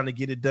and trying to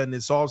get it done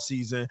this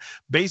offseason.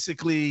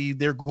 Basically,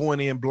 they're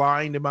going in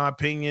blind, in my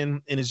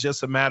opinion, and it's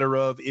just a matter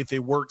of if it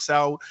works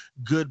out,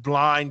 good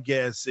blind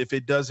guess. If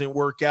it doesn't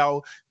work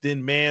out,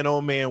 then man,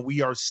 oh man,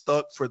 we are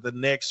stuck for the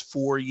next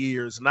 4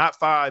 years, not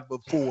 5, but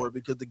 4,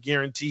 because the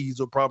guarantees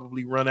will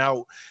probably run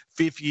out.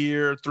 Fifth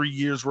year, 3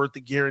 years worth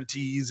of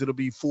guarantees. It'll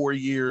be 4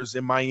 years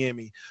in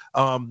Miami.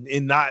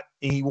 And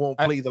he won't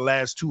play the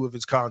last 2 of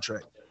his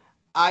contract.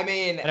 I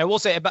mean, and I will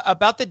say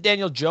about the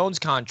Daniel Jones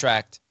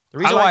contract, the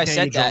reason why I said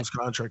said Daniel Jones that,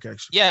 contract,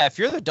 actually. Yeah, if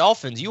you're the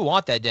Dolphins, you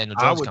want that Daniel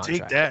Jones contract. I would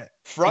take that.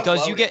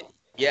 Because you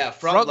get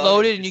front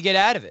loaded and you get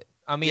out of it.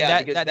 I mean,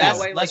 that's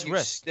way, less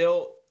risk.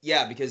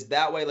 Because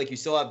that way, like, you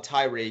still have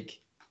Tyreek,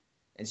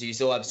 and so you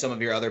still have some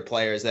of your other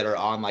players that are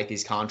on like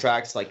these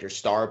contracts, like your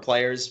star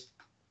players,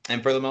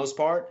 and for the most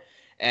part,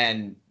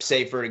 and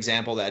say, for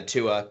example, that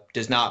Tua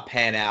does not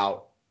pan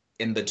out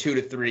in the 2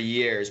 to 3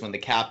 years when the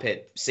cap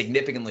hit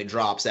significantly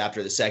drops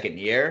after the second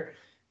year,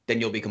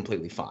 then you'll be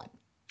completely fine.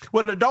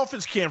 Well, the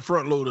Dolphins can't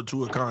front load a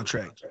Tua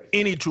contract.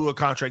 Any Tua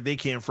contract, they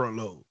can't front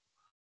load.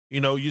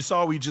 You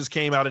saw we just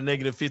came out of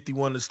negative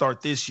 51 to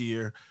start this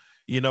year.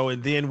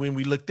 And then when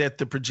we looked at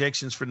the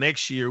projections for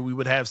next year, we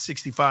would have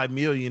 65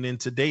 million, and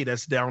today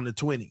that's down to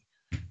 20.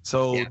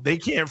 So they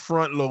can't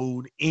front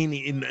load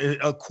in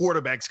a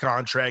quarterback's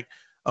contract.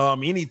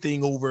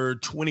 Anything over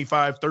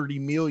 25, 30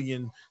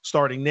 million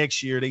starting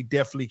next year, they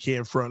definitely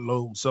can't front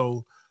load.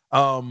 So,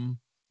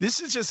 this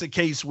is just a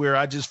case where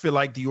I just feel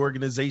like the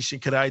organization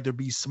could either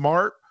be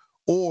smart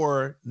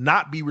or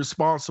not be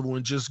responsible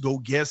and just go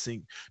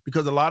guessing,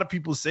 because a lot of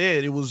people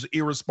said it was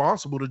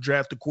irresponsible to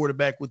draft a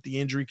quarterback with the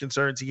injury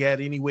concerns he had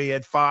anyway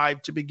at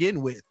 5 to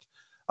begin with.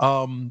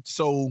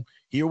 So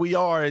here we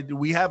are.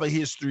 We have a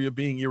history of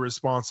being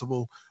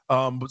irresponsible.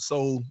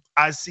 So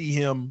I see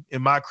him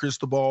in my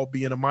crystal ball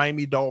being a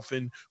Miami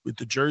Dolphin with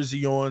the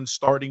jersey on,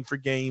 starting for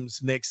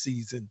games next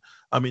season.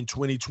 In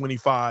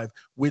 2025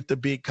 with the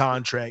big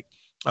contract.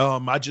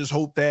 I just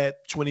hope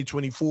that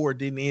 2024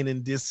 didn't end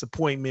in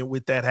disappointment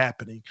with that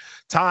happening.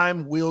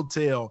 Time will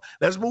tell.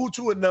 Let's move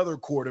to another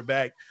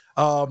quarterback.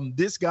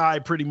 This guy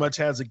pretty much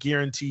has a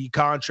guaranteed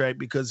contract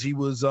because he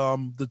was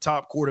the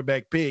top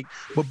quarterback pick.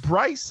 But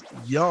Bryce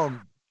Young,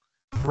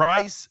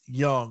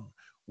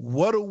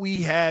 what do we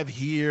have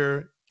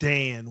here,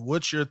 Dan?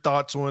 What's your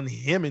thoughts on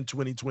him in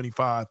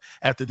 2025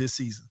 after this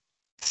season?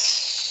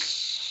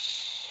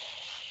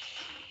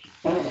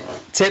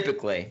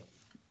 Typically,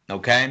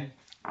 okay?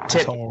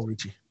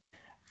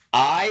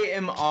 I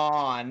am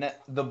on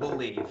the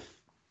belief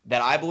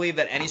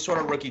that any sort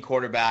of rookie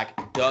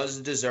quarterback does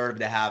deserve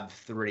to have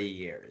 3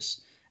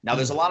 years. Now,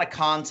 there's a lot of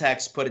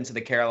context put into the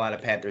Carolina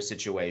Panthers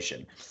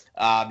situation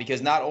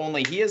because not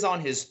only he is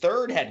on his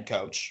 3rd head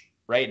coach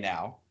right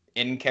now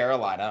in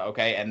Carolina,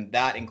 okay, and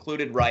that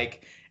included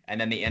Reich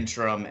and then the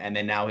interim and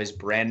then now his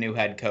brand new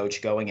head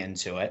coach going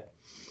into it.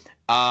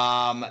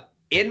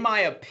 In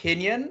my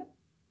opinion,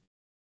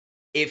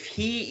 if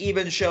he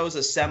even shows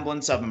a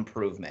semblance of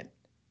improvement,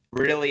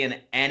 really in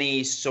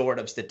any sort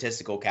of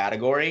statistical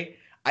category,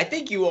 I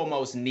think you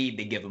almost need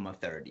to give him a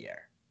 3rd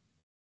year.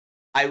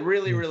 I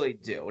really, really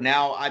do.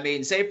 Now, I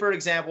mean, say, for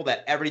example,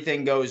 that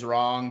everything goes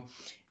wrong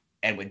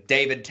and with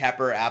David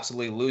Tepper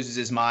absolutely loses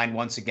his mind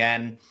once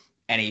again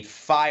and he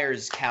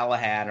fires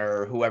Callahan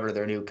or whoever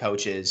their new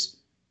coach is.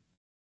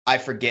 I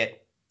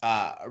forget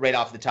right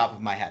off the top of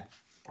my head.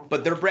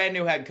 But their brand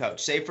new head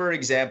coach, say, for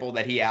example,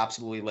 that he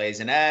absolutely lays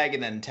an egg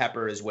and then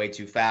Tepper is way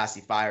too fast.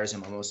 He fires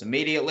him almost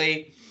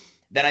immediately.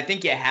 Then I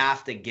think you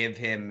have to give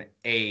him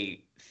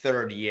a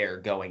 3rd year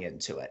going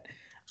into it.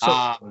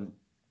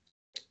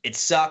 It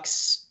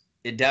sucks.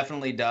 It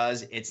definitely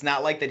does. It's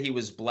not like that he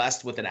was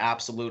blessed with an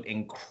absolute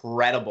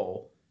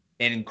incredible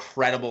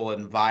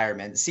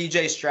environment.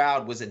 CJ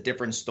Stroud was a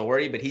different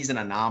story, but he's an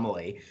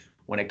anomaly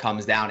when it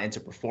comes down into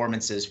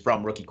performances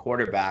from rookie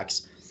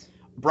quarterbacks.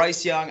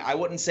 Bryce Young, I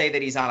wouldn't say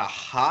that he's on a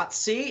hot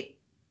seat.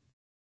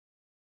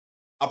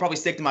 I'll probably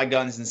stick to my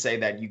guns and say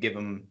that you give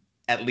him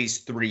at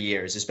least 3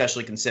 years,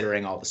 especially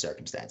considering all the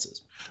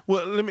circumstances.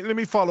 Well, let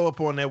me follow up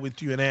on that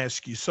with you and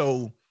ask you.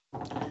 So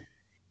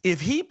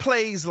if he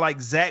plays like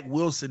Zach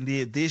Wilson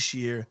did this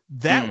year,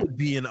 that would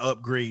be an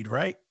upgrade,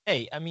 right?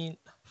 Hey, I mean,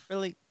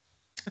 really?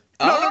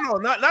 No,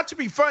 not to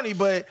be funny,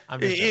 but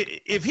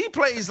if he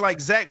plays like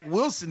Zach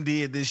Wilson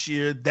did this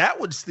year, that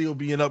would still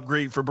be an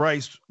upgrade for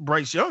Bryce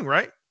Young,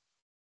 right?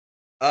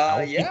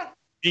 Yeah.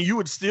 And you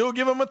would still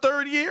give him a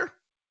 3rd year?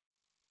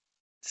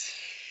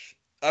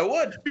 I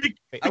would.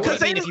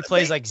 Because if he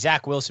plays like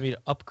Zach Wilson, he'd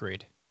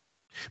upgrade.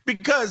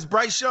 Because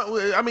Bryce Young,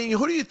 I mean,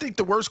 who do you think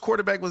the worst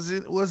quarterback was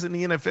in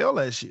the NFL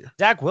last year?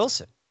 Zach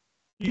Wilson.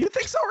 You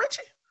think so,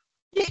 Richie?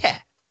 Yeah.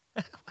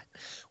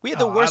 We had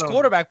the worst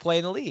quarterback play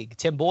in the league.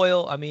 Tim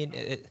Boyle, I mean.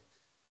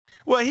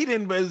 Well,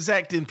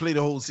 Zach didn't play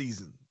the whole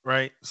season,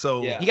 right?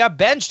 So he got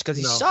benched because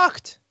he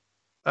sucked.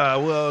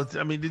 Well,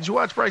 I mean, did you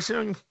watch Bryce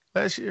Young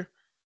last year?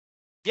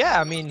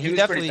 Yeah, I mean, he was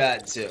definitely pretty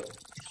bad too.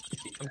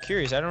 I'm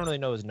curious. I don't really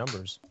know his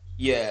numbers.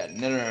 Yeah,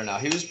 no.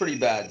 He was pretty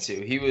bad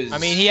too. I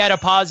mean, he had a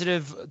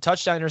positive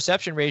touchdown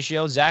interception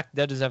ratio. Zach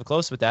doesn't have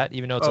close with that,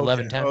 even though it's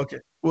 11-10. Okay.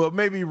 Well,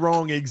 maybe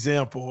wrong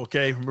example.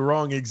 Okay,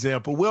 wrong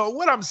example. Well,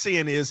 what I'm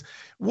saying is,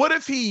 what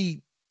if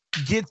he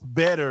gets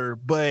better,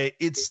 but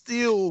it's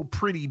still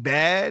pretty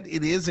bad?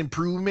 It is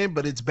improvement,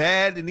 but it's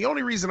bad. And the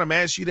only reason I'm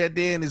asking you that,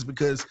 Dan, is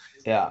because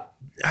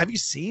have you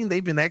seen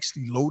they've been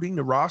actually loading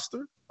the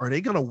roster? Are they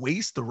going to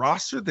waste the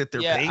roster that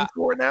they're paying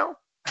for now?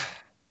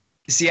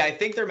 See, I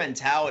think their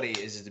mentality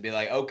is to be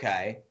like,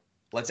 okay,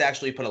 let's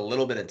actually put a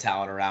little bit of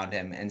talent around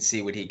him and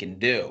see what he can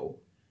do.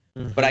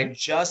 Mm-hmm. But I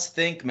just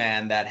think,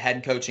 man, that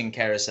head coaching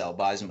carousel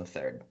buys him a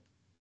 3rd.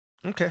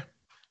 Okay.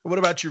 What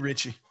about you,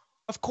 Richie?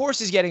 Of course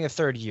he's getting a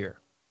 3rd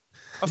year.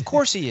 Of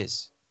course he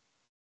is.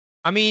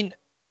 I mean,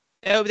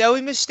 that would be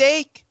a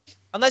mistake.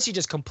 Unless he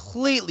just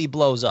completely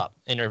blows up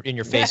in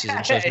your faces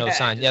and shows no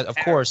signs. Yeah, of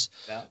course.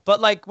 Yeah. But,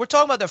 like, we're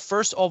talking about the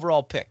 1st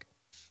overall pick.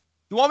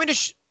 You want me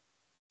to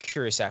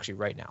curious, actually,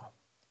 right now.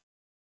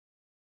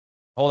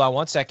 Hold on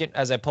 1 second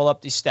as I pull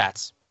up these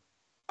stats.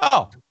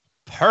 Oh,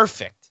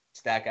 perfect.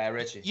 Stat guy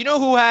Richie. You know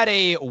who had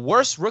a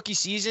worse rookie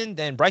season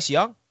than Bryce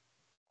Young?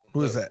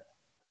 Who is that?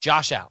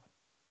 Josh Allen.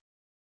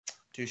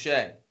 Touche.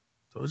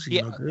 Told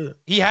you look good.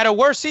 He had a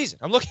worse season.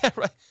 I'm looking at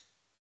right.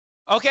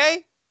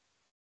 Okay.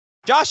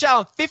 Josh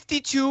Allen,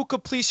 52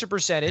 completion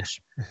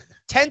percentage,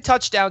 10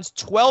 touchdowns,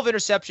 12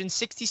 interceptions,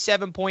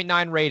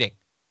 67.9 rating.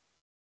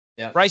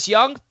 Yeah. Bryce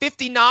Young,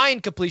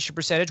 59 completion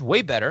percentage,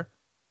 way better.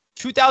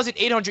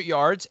 2,800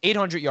 yards,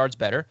 800 yards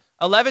better.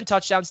 11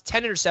 touchdowns,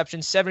 10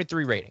 interceptions,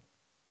 73 rating.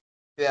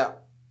 Yeah.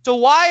 So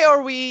why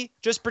are we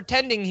just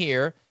pretending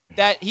here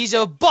that he's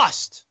a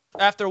bust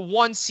after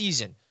one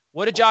season?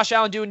 What did Josh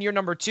Allen do in year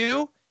number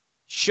 2?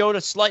 Showed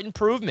a slight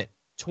improvement,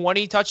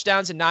 20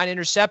 touchdowns and 9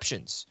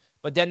 interceptions.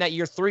 But then that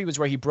year 3 was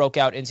where he broke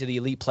out into the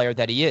elite player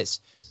that he is.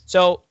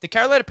 So the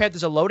Carolina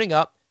Panthers are loading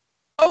up.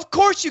 Of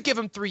course you give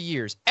him 3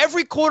 years.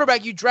 Every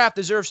quarterback you draft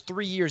deserves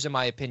 3 years, in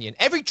my opinion.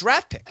 Every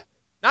draft pick.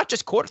 Not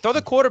just throw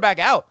the quarterback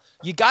out.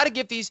 You got to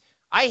give these.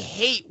 I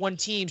hate when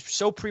teams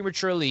so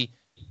prematurely,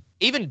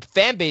 even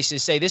fan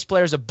bases, say this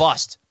player's a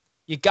bust.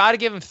 You got to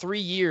give him 3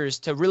 years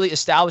to really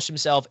establish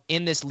himself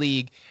in this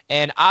league.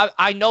 And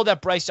I know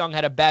that Bryce Young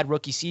had a bad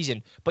rookie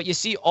season, but you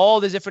see all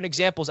the different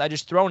examples I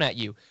just thrown at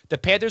you. The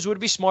Panthers would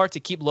be smart to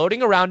keep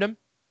loading around him,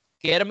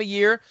 get him a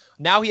year.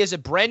 Now he has a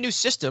brand new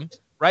system,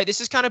 right? This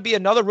is kind of be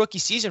another rookie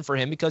season for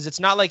him because it's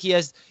not like he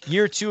has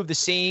year 2 of the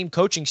same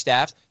coaching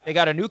staff. They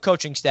got a new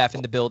coaching staff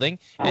in the building.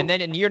 And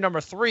then in year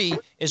number 3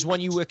 is when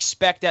you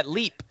expect that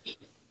leap.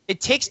 It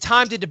takes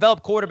time to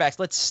develop quarterbacks.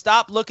 Let's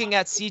stop looking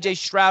at C.J.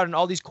 Stroud and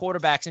all these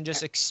quarterbacks and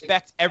just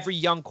expect every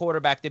young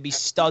quarterback to be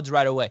studs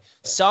right away.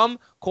 Some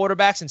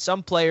quarterbacks and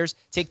some players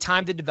take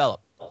time to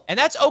develop, and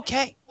that's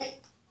okay.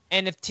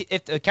 And if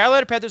the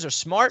Carolina Panthers are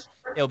smart,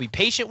 they'll be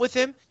patient with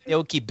him.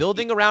 They'll keep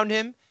building around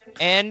him,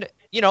 and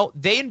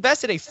they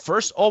invested a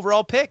first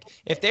overall pick.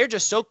 If they're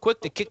just so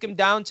quick to kick him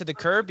down to the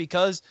curb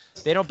because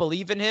they don't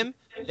believe in him,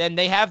 then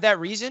they have that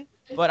reason.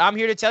 But I'm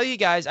here to tell you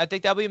guys, I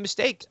think that'll be a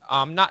mistake.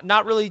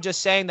 Not really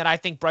just saying that I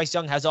think Bryce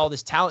Young has all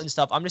this talent and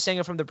stuff. I'm just saying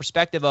it from the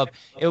perspective of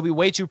it will be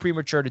way too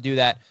premature to do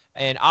that.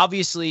 And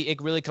obviously,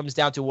 it really comes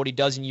down to what he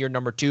does in year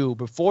number 2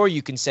 before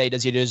you can say,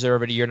 does he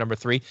deserve it in year number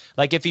 3?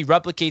 Like if he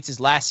replicates his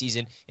last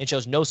season and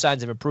shows no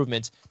signs of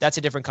improvements, that's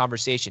a different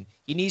conversation.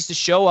 He needs to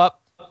show up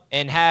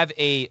and have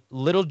a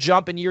little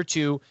jump in year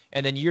 2,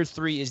 and then year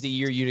 3 is the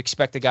year you'd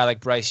expect a guy like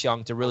Bryce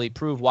Young to really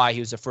prove why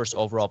he was the first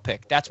overall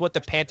pick. That's what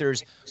the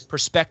Panthers'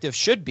 perspective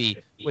should be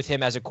with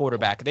him as a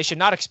quarterback. They should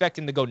not expect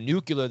him to go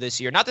nuclear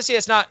this year. Not to say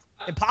it's not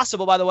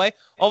impossible, by the way.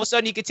 All of a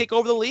sudden, he could take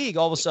over the league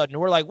all of a sudden.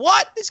 And we're like,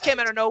 what? This came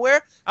out of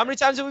nowhere. How many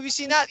times have we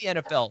seen that in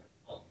the NFL?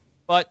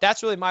 But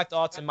that's really my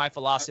thoughts and my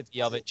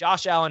philosophy of it.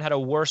 Josh Allen had a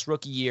worse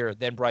rookie year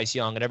than Bryce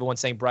Young, and everyone's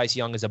saying Bryce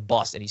Young is a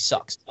bust, and he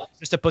sucks.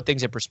 Just to put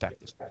things in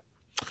perspective.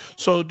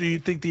 So do you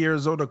think the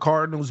Arizona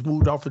Cardinals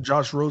moved off of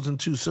Josh Rosen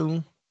too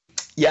soon?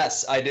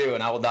 Yes, I do,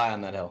 and I will die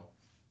on that hill.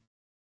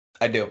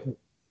 I do.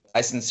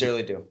 I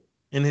sincerely do.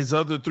 And his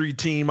other 3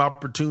 team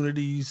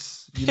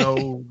opportunities,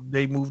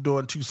 they moved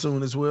on too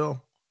soon as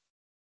well?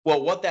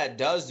 Well, what that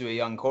does to a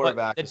young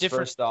quarterback is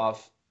first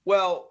off,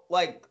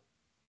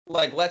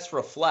 let's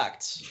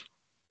reflect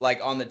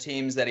on the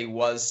teams that he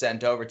was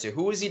sent over to.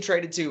 Who was he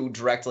traded to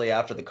directly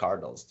after the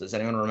Cardinals? Does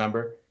anyone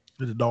remember?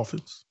 The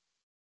Dolphins.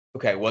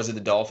 Okay, was it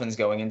the Dolphins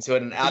going into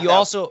it? And you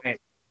also, point,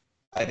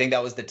 I think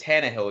that was the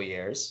Tannehill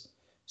years.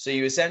 So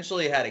you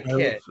essentially had a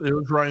kid. It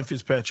was Ryan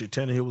Fitzpatrick.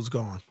 Tannehill was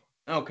gone.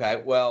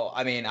 Okay, well,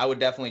 I mean, I would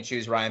definitely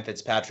choose Ryan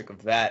Fitzpatrick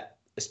of that,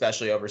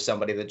 especially over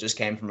somebody that just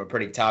came from a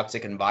pretty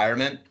toxic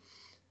environment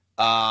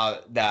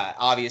that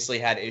obviously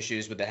had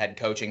issues with the head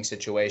coaching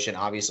situation,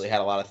 obviously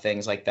had a lot of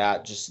things like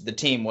that. Just the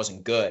team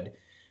wasn't good.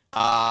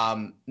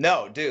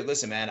 No, dude,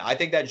 listen, man, I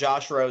think that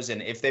Josh Rosen,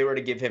 if they were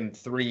to give him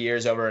 3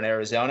 years over in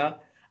Arizona,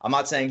 I'm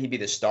not saying he'd be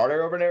the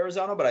starter over in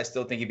Arizona, but I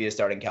still think he'd be a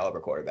starting caliber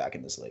quarterback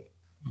in this league.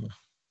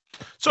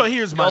 So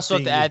here's my thing. You also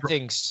have to add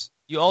things.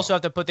 You also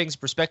have to put things in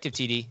perspective,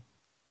 TD.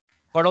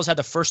 Cardinals had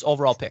the first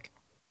overall pick,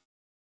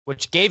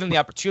 which gave him the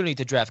opportunity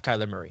to draft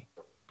Kyler Murray.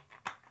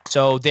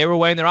 So they were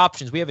weighing their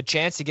options. We have a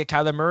chance to get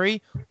Kyler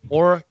Murray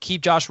or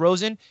keep Josh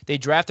Rosen. They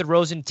drafted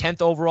Rosen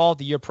 10th overall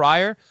the year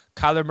prior.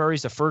 Kyler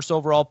Murray's the first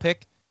overall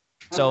pick.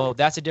 So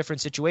that's a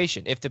different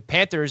situation. If the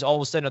Panthers all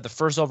of a sudden are the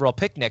first overall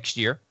pick next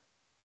year,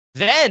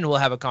 then we'll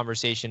have a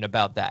conversation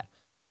about that.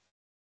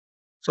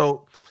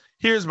 So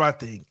here's my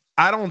thing.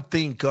 I don't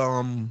think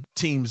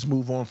teams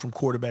move on from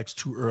quarterbacks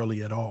too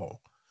early at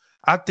all.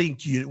 I think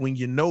when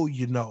you know,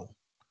 you know.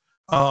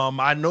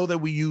 I know that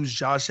we use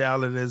Josh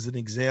Allen as an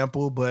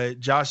example, but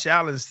Josh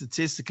Allen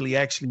statistically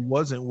actually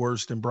wasn't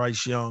worse than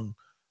Bryce Young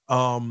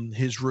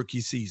his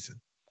rookie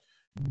season.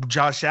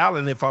 Josh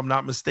Allen, if I'm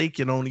not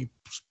mistaken, only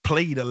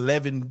played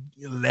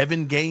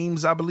 11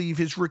 games, I believe,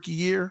 his rookie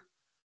year.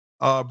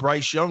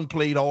 Bryce Young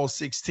played all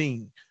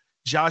 16.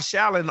 Josh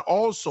Allen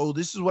also,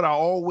 this is what I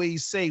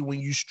always say when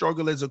you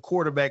struggle as a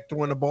quarterback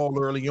throwing the ball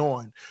early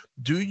on.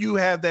 Do you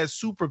have that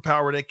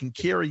superpower that can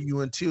carry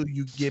you until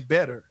you get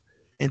better?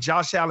 And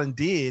Josh Allen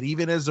did,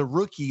 even as a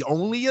rookie,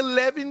 only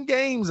 11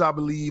 games, I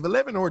believe,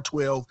 11 or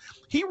 12.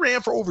 He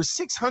ran for over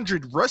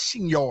 600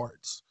 rushing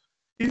yards.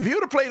 If he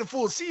would have played a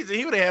full season,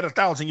 he would have had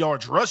 1,000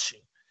 yards rushing.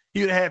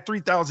 He would have had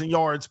 3,000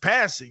 yards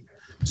passing.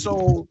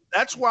 So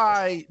that's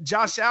why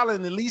Josh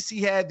Allen, at least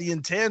he had the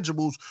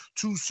intangibles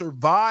to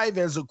survive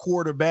as a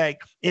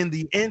quarterback in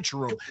the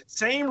interim.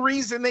 Same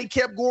reason they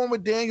kept going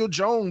with Daniel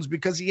Jones,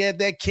 because he had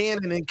that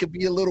cannon and could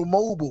be a little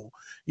mobile,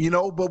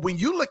 But when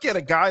you look at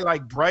a guy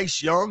like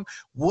Bryce Young,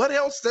 what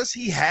else does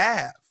he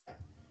have?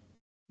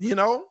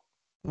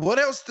 What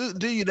else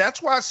do you?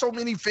 That's why so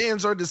many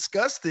fans are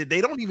disgusted. They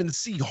don't even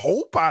see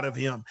hope out of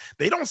him.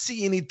 They don't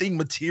see anything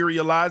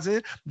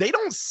materializing. They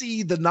don't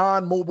see the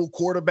non-mobile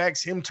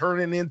quarterbacks, him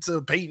turning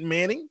into Peyton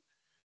Manning.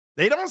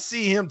 They don't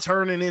see him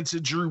turning into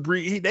Drew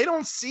Brees. They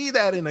don't see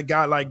that in a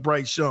guy like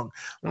Bryce Young.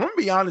 I'm going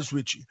to be honest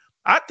with you.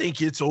 I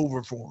think it's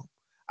over for him.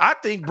 I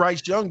think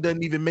Bryce Young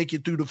doesn't even make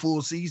it through the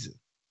full season.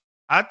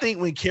 I think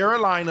when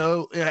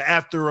Carolina,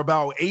 after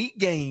about 8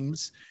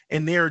 games,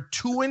 and they're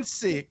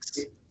 2-6,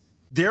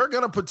 they're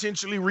going to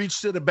potentially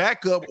reach to the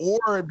backup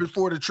or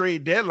before the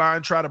trade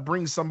deadline, try to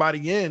bring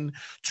somebody in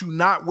to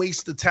not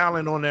waste the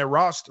talent on their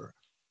roster.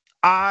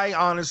 I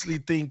honestly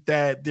think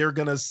that they're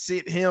going to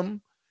sit him,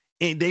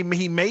 and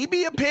he may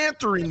be a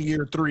Panther in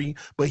year 3,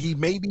 but he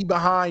may be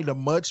behind a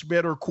much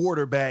better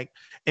quarterback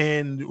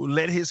and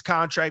let his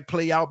contract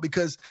play out,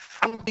 because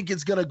I don't think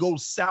it's going to go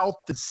south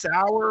and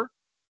sour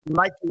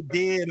like it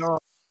did.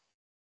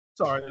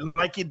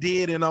 Like it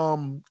did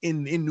in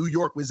New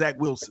York with Zach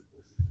Wilson.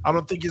 I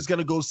don't think it's going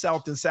to go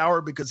south and sour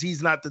because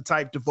he's not the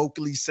type to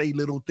vocally say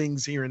little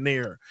things here and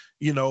there,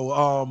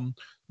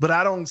 but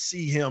I don't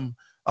see him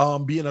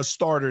being a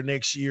starter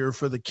next year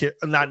for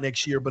not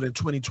next year, but in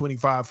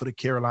 2025 for the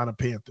Carolina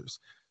Panthers.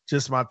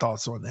 Just my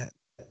thoughts on that.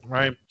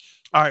 Right.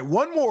 All right.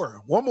 One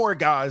more,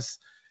 guys.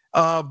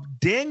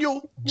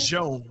 Daniel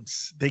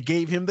Jones, they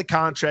gave him the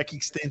contract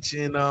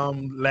extension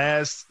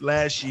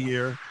last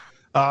year.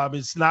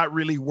 It's not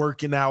really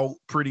working out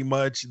pretty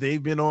much.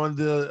 They've been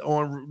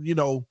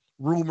on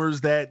rumors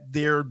that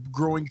they're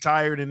growing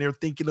tired and they're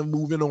thinking of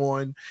moving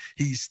on.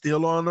 He's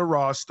still on the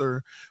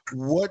roster.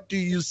 What do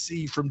you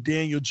see from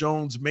Daniel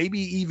Jones, maybe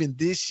even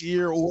this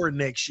year or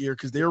next year?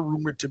 Because they're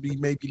rumored to be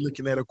maybe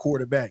looking at a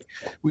quarterback.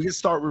 We can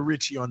start with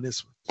Richie on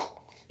this one.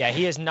 Yeah,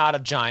 he is not a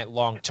Giant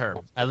long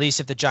term, at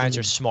least if the Giants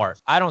are smart.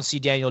 I don't see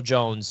Daniel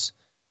Jones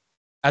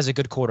as a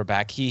good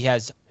quarterback. He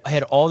has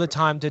had all the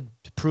time to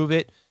prove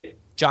it.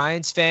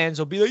 Giants fans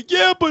will be like,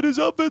 yeah, but his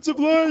offensive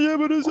line,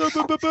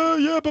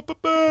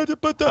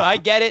 I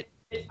get it.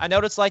 I know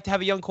what it's like to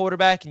have a young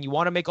quarterback, and you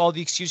want to make all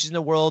the excuses in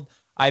the world.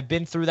 I've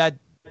been through that.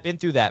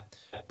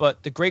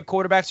 But the great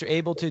quarterbacks are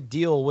able to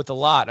deal with a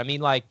lot. I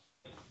mean, like,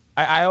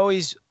 I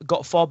always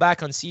fall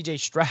back on CJ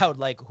Stroud.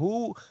 Like,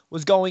 who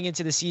was going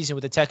into the season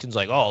with the Texans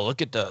like, oh,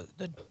 look at the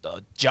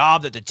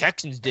job that the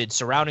Texans did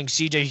surrounding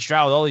CJ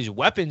Stroud with all these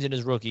weapons in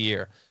his rookie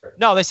year.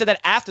 No, they said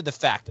that after the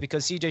fact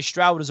because CJ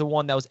Stroud was the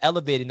one that was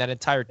elevating that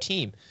entire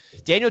team.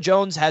 Daniel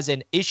Jones has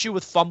an issue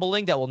with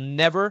fumbling that will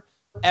never,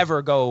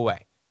 ever go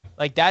away.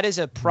 Like, that is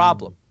a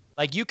problem.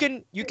 Like, you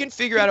can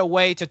figure out a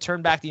way to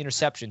turn back the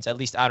interceptions. At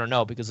least I don't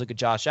know, because look at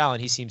Josh Allen.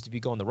 He seems to be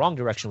going the wrong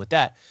direction with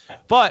that.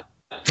 But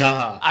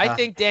I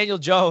think Daniel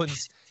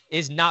Jones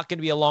is not going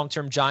to be a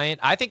long-term Giant.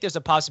 I think there's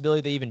a possibility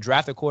they even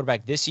draft a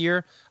quarterback this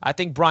year. I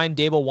think Brian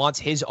Daboll wants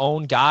his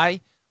own guy.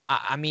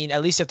 I mean,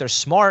 at least if they're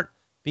smart,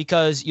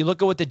 because you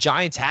look at what the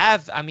Giants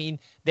have. I mean,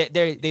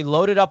 they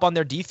loaded up on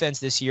their defense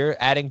this year,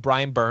 adding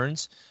Brian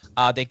Burns.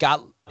 They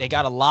got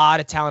a lot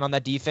of talent on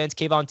that defense.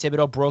 Kayvon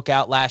Thibodeau broke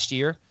out last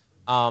year.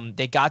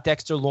 They got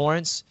Dexter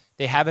Lawrence.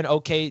 They have an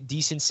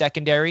decent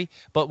secondary.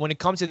 But when it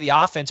comes to the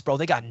offense, bro,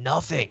 they got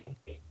nothing.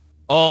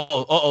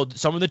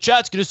 Some of the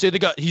chat's going to say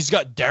he's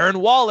got Darren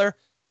Waller.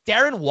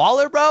 Darren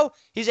Waller, bro,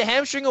 he's a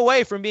hamstring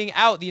away from being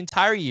out the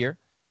entire year,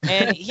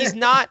 and he's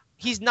not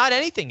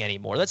anything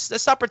anymore.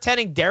 Let's stop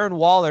pretending Darren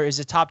Waller is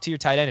a top-tier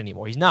tight end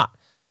anymore. He's not.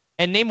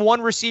 And name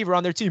one receiver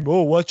on their team.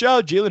 Oh, watch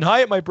out, Jalen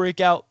Hyatt might break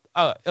out.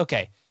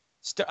 Okay.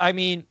 I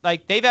mean,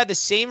 like, they've had the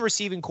same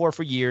receiving core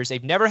for years.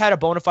 They've never had a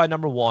bona fide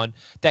number one.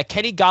 That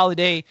Kenny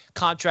Golladay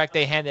contract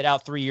they handed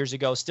out 3 years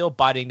ago still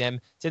biting them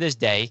to this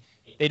day.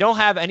 They don't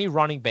have any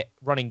running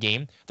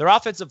game. Their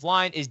offensive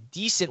line is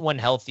decent when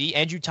healthy.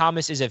 Andrew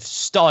Thomas is a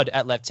stud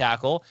at left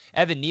tackle.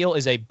 Evan Neal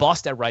is a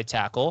bust at right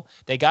tackle.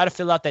 They got to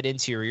fill out that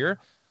interior.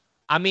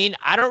 I mean,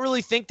 I don't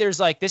really think this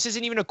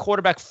isn't even a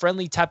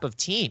quarterback-friendly type of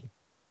team.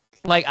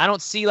 Like, I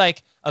don't see,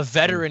 like, a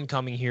veteran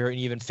coming here and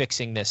even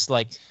fixing this.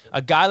 Like,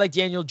 a guy like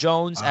Daniel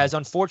Jones has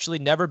unfortunately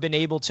never been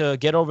able to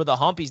get over the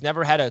hump. He's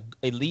never had an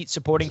elite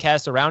supporting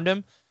cast around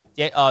him.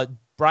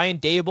 Brian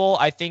Daboll,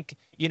 I think,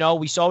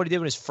 we saw what he did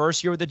in his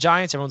first year with the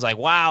Giants. Everyone's like,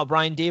 wow,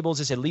 Brian Daboll's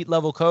this elite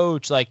level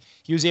coach. Like,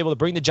 he was able to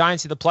bring the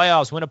Giants to the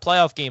playoffs, win a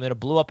playoff game, and it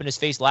blew up in his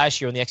face last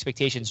year when the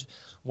expectations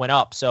went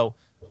up. So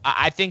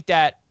I think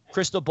that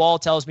crystal ball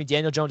tells me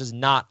Daniel Jones is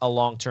not a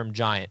long-term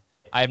Giant.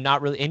 I am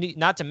not really,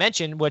 not to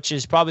mention, which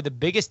is probably the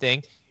biggest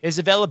thing, his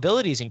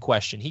availability is in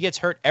question. He gets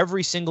hurt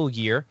every single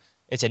year.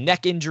 It's a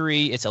neck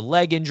injury. It's a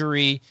leg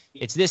injury.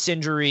 It's this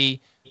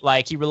injury.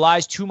 Like, he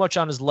relies too much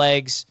on his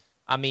legs.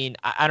 I mean,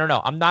 I don't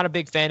know. I'm not a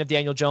big fan of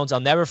Daniel Jones. I'll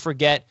never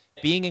forget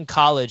being in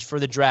college for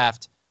the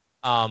draft,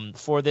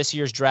 for this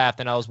year's draft,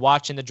 and I was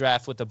watching the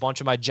draft with a bunch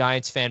of my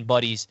Giants fan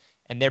buddies,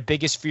 and their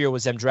biggest fear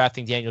was them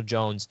drafting Daniel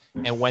Jones.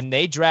 And when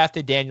they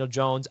drafted Daniel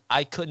Jones,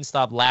 I couldn't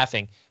stop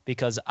laughing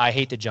because I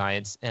hate the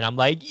Giants. And I'm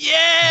like,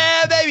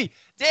 yeah, baby,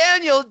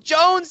 Daniel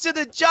Jones to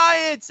the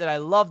Giants. And I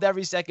loved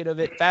every second of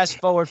it. Fast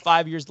forward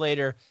 5 years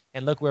later,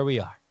 and look where we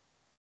are.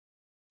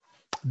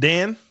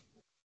 Dan?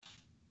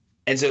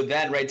 And so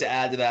then, right, to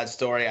add to that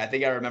story, I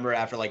think I remember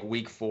after like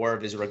week 4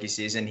 of his rookie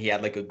season, he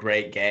had like a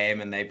great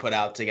game, and they put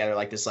out together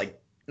like this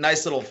like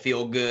nice little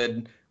feel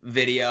good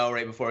video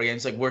right before a game.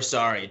 It's like, we're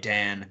sorry,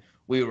 Dan,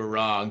 we were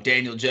wrong.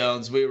 Daniel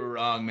Jones, we were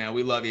wrong, man.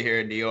 We love you here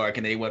in New York.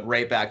 And then he went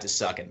right back to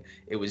sucking.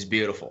 It was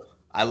beautiful.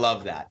 I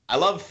love that. I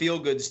love feel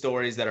good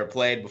stories that are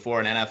played before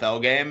an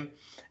NFL game,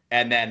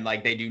 and then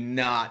like they do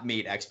not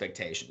meet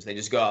expectations. They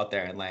just go out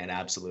there and lay an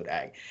absolute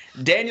egg.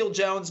 Daniel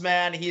Jones,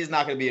 man, he is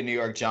not going to be a New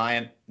York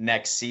Giant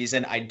next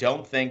season. I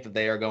don't think that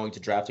they are going to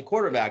draft a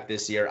quarterback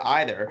this year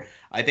either.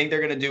 I think they're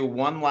going to do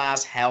one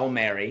last Hail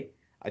Mary.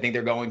 I think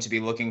they're going to be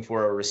looking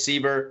for a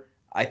receiver.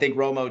 I think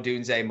Rome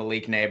Odunze,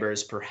 Malik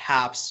Neighbors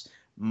perhaps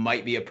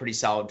might be a pretty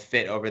solid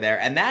fit over there.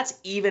 And that's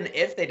even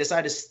if they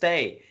decide to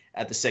stay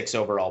at the 6th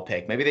overall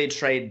pick. Maybe they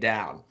trade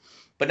down.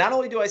 But not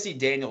only do I see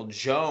Daniel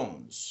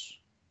Jones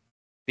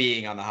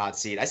being on the hot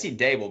seat, I see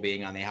Dable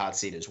being on the hot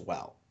seat as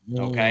well.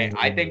 Okay.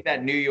 I think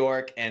that New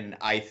York and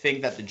I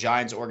think that the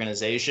Giants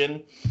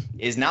organization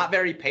is not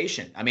very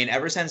patient. I mean,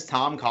 ever since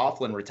Tom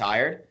Coughlin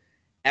retired,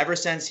 ever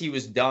since he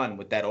was done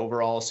with that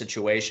overall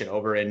situation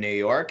over in New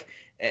York,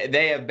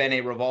 they have been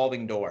a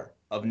revolving door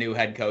of new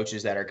head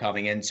coaches that are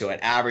coming into it,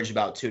 average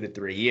about 2 to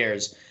 3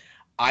 years.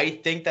 I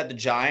think that the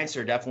Giants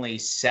are definitely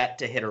set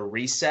to hit a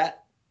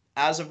reset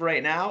as of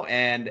right now.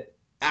 And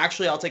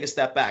actually, I'll take a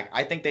step back.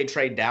 I think they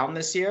trade down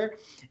this year,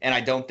 and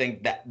I don't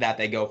think that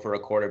they go for a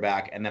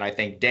quarterback. And then I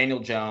think Daniel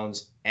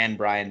Jones and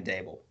Brian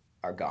Dable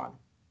are gone.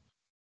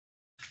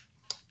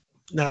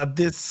 Now,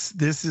 this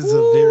is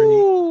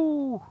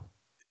a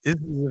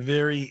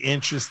very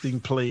interesting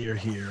player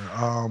here,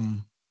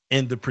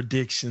 and the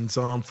predictions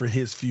for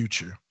his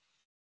future.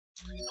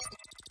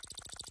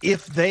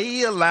 If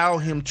they allow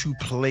him to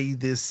play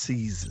this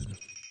season,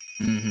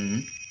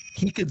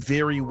 he could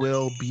very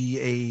well be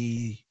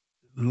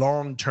a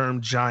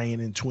long-term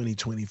Giant in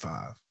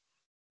 2025.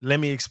 Let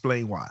me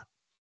explain why.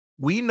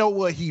 We know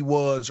what he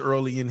was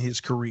early in his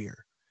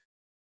career,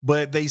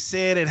 but they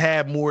said it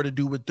had more to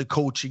do with the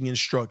coaching and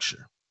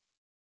structure.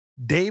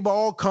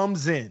 Dayball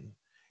comes in,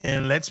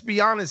 and let's be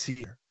honest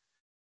here.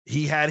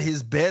 He had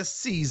his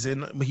best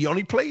season. He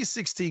only played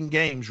 16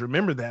 games.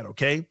 Remember that,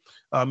 okay?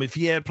 If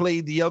he had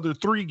played the other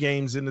 3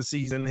 games in the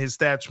season, his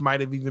stats might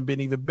have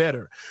been even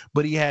better.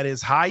 But he had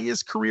his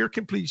highest career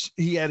completion.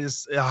 He had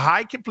a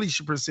high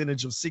completion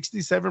percentage of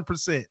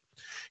 67%.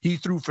 He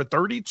threw for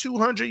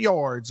 3,200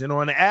 yards, and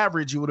on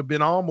average, it would have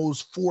been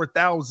almost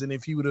 4,000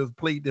 if he would have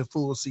played the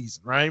full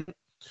season, right?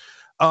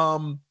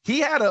 He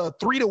had a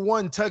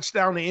 3-to-1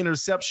 touchdown to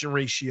interception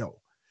ratio.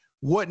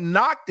 What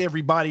knocked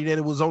everybody that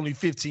it was only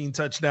 15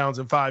 touchdowns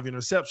and 5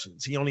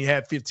 interceptions. He only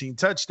had 15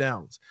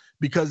 touchdowns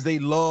because they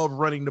love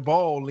running the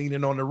ball,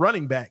 leaning on the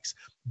running backs.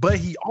 But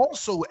he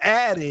also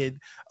added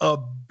a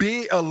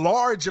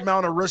large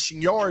amount of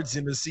rushing yards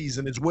in the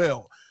season as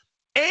well.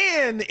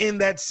 And in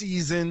that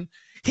season,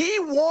 he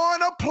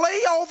won a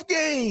playoff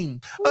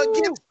game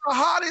against the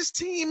hottest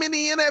team in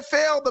the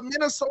NFL, the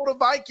Minnesota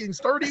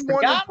Vikings, 31-4.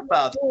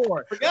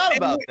 Forgot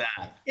about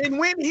that. And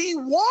when he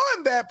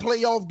won that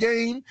playoff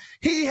game,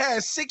 he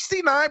had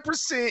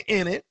 69%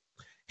 in it.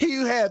 He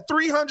had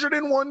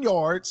 301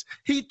 yards.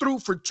 He threw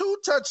for 2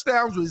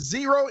 touchdowns with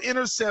 0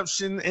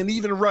 interception and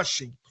even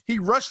rushing. He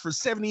rushed for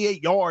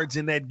 78 yards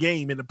in that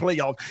game in the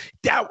playoff.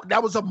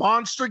 That was a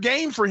monster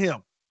game for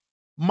him.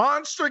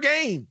 Monster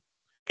game.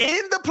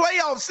 In the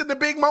playoffs, in the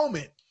big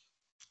moment.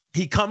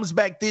 He comes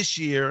back this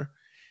year.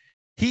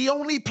 He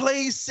only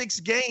plays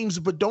 6 games,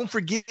 but don't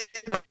forget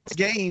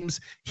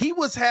games. He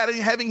was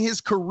having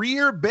his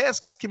career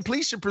best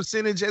completion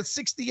percentage at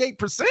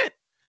 68%,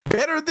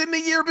 better than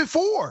the year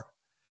before.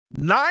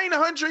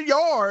 900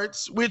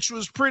 yards, which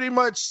was pretty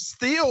much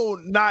still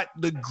not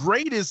the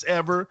greatest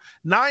ever.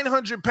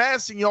 900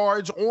 passing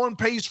yards, on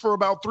pace for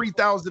about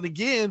 3,000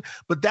 again.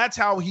 But that's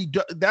how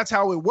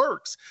it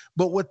works.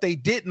 But what they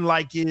didn't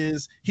like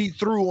is he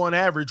threw on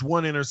average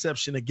 1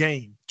 interception a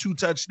game, 2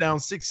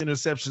 touchdowns, 6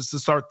 interceptions to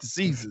start the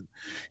season.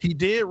 He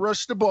did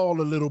rush the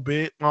ball a little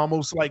bit,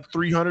 almost like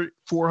 300,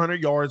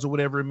 400 yards or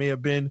whatever it may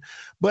have been.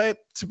 But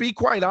to be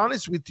quite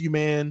honest with you,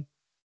 man,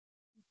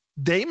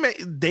 they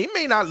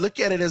may not look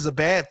at it as a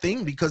bad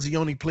thing because he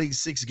only played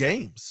 6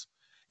 games.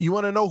 You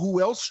want to know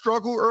who else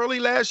struggled early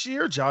last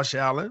year? Josh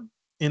Allen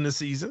in the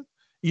season.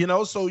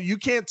 So you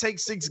can't take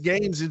 6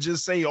 games and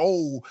just say,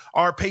 oh,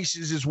 our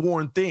patience is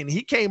worn thin.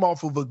 He came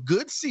off of a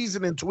good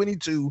season in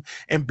 22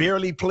 and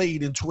barely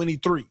played in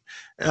 23.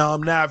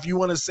 Now, if you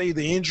want to say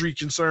the injury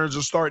concerns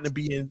are starting to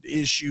be an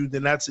issue,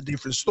 then that's a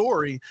different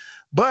story.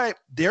 But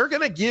they're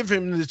going to give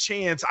him the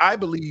chance, I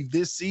believe,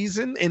 this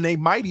season, and they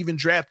might even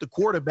draft the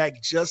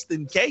quarterback just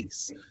in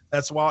case.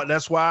 That's why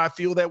I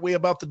feel that way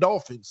about the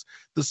Dolphins.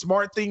 The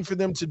smart thing for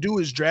them to do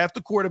is draft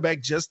the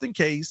quarterback just in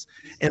case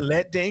and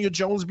let Daniel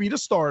Jones be the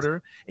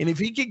starter. And if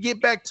he can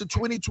get back to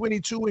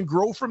 2022 and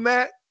grow from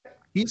that,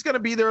 he's going to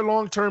be their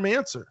long-term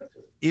answer.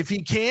 If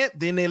he can't,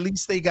 then at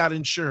least they got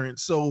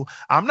insurance. So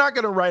I'm not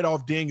going to write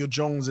off Daniel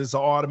Jones as an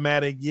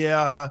automatic,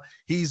 yeah,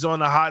 he's on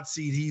the hot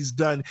seat, he's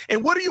done.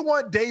 And what do you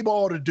want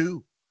Dayball to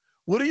do?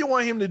 What do you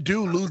want him to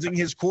do losing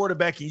his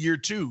quarterback in year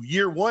 2?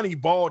 Year 1, he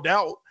balled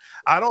out.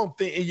 I don't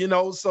think,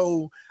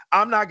 so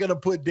I'm not going to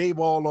put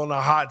Dayball on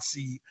a hot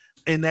seat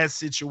in that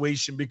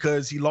situation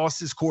because he lost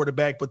his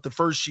quarterback, but the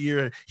first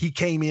year he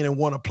came in and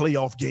won a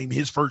playoff game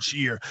his first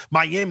year.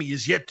 Miami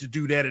is yet to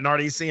do that. And are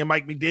they saying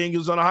Mike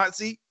McDaniel's on a hot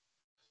seat?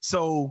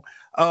 So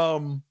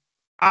I'm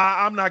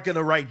not going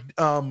to write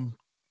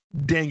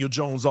Daniel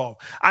Jones off.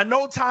 I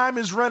know time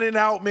is running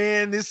out,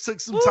 man. This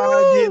took some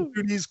time getting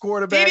through these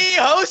quarterbacks. TD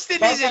hosting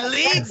his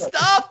elite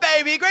stuff,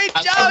 baby. Great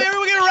job.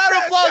 Everyone get a round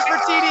of applause for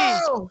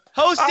TD.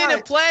 Hosting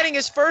and planning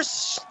his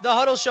first The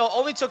Huddle show.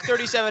 Only took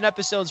 37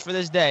 episodes for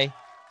this day.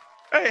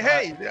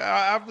 Hey,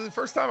 the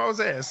first time I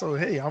was asked, so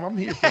hey, I'm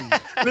here for you.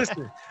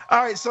 Listen,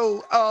 all right,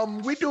 so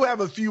we do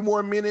have a few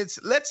more minutes.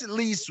 Let's at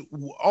least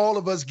all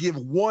of us give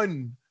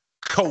one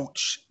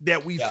coach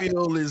that we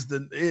feel is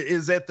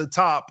at the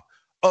top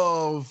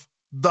of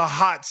the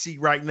hot seat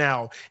right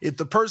now. If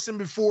the person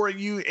before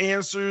you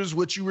answers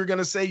what you were going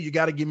to say, you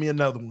got to give me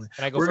another one.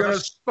 We're going to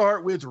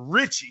start with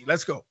Richie.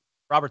 Let's go.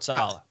 Robert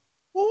Saleh.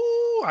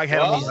 Ooh, I had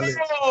him on my list.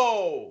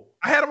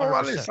 I had him on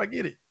my list. I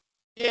get it.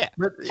 Yeah,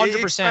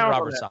 100%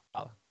 Robert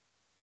Saleh.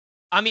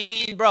 I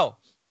mean, bro,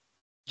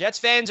 Jets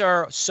fans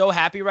are so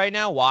happy right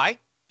now. Why?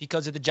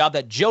 Because of the job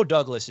that Joe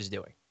Douglas is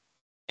doing.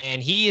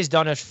 And he has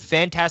done a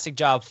fantastic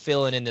job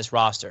filling in this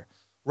roster.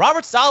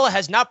 Robert Saleh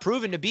has not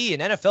proven to be an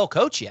NFL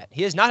coach yet.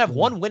 He has not had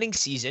one winning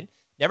season,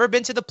 never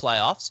been to the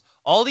playoffs.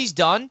 All he's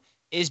done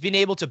is been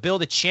able to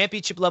build a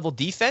championship-level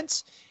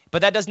defense,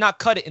 but that does not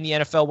cut it in the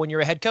NFL when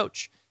you're a head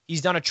coach.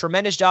 He's done a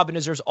tremendous job and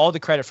deserves all the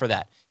credit for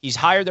that. He's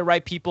hired the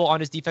right people on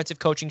his defensive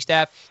coaching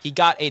staff. He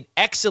got an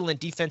excellent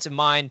defensive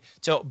mind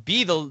to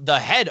be the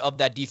head of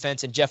that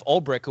defense, and Jeff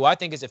Ulbrich, who I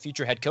think is a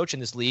future head coach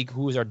in this league,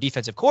 who is our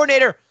defensive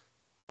coordinator,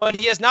 but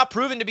he has not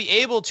proven to be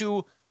able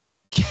to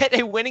get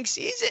a winning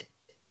season.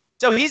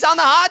 So he's on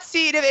the hot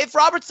seat. If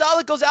Robert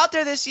Saleh goes out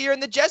there this year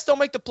and the Jets don't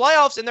make the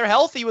playoffs and they're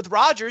healthy with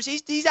Rodgers,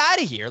 he's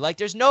out of here. Like,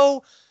 there's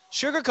no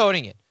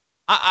sugarcoating it.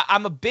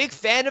 I'm a big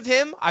fan of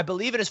him. I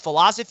believe in his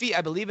philosophy.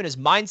 I believe in his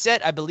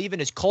mindset. I believe in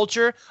his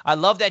culture. I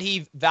love that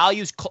he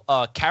values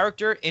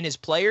character in his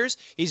players.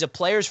 He's a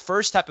player's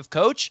first type of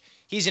coach.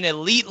 He's an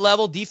elite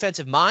level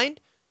defensive mind.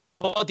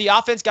 But the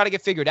offense got to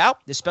get figured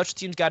out. The special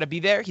teams got to be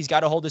there. He's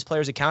got to hold his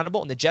players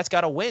accountable, and the Jets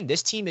got to win.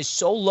 This team is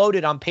so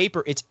loaded on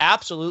paper. It's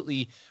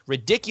absolutely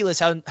ridiculous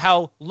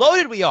how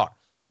loaded we are.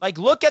 Like,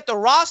 look at the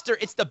roster.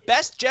 It's the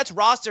best Jets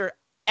roster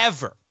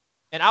ever.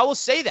 And I will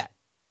say that.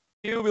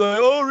 You'll be like,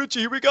 oh,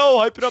 Richie, here we go,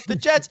 hyping up the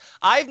Jets.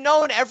 I've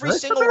known every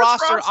single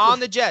roster on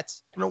the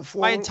Jets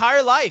my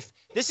entire life.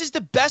 This is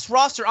the best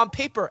roster on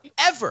paper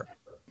ever.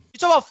 You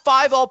talk about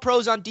 5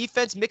 All-Pros on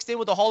defense mixed in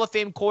with a Hall of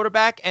Fame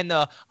quarterback and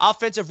the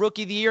offensive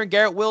rookie of the year in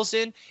Garrett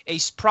Wilson, a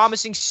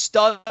promising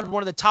stud,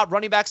 one of the top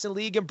running backs in the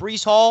league in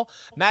Breece Hall,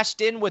 matched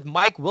in with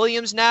Mike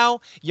Williams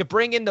now. You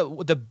bring in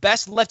the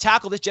best left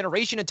tackle this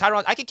generation in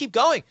Tyron. I can keep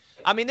going.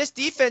 I mean, this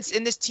defense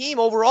in this team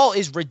overall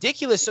is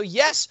ridiculous. So,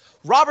 yes,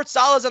 Robert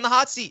Saleh's on the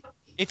hot seat.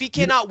 If he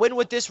cannot win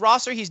with this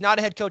roster, he's not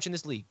a head coach in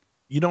this league.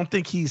 You don't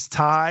think he's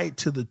tied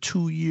to the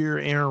 2-year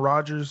Aaron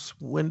Rodgers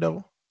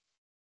window?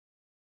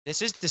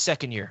 This is the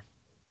second year.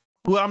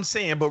 Well, I'm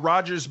saying, but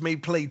Rodgers may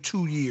play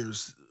 2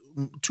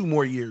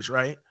 more years,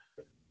 right?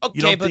 Okay,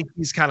 you don't think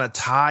he's kind of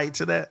tied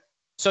to that?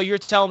 So you're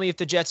telling me if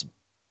the Jets,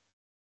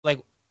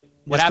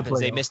 what happens?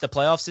 They miss the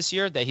playoffs this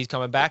year, that he's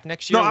coming back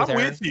next year? No, I'm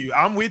with you.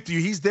 I'm with you.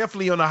 He's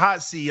definitely on the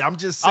hot seat. I'm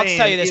just saying. I'll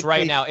tell you this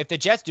right now. If the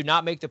Jets do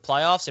not make the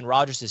playoffs and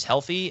Rodgers is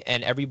healthy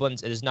and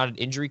there's not an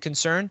injury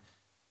concern,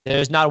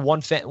 there's not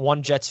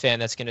one Jets fan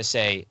that's going to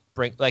say,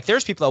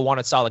 there's people that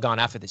wanted Saleh gone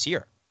after this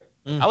year.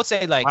 I would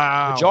say,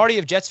 majority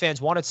of Jets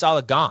fans wanted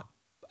Saleh gone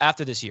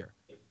after this year.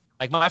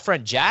 Like, my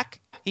friend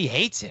Jack, he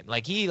hates him.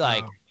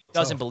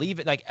 Doesn't believe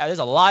it. There's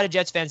a lot of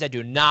Jets fans that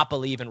do not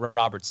believe in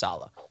Robert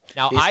Saleh.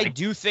 Now, I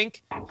do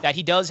think that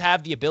he does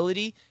have the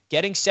ability,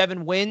 getting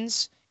 7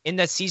 wins in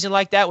that season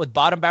like that with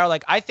bottom barrel.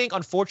 I think,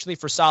 unfortunately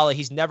for Saleh,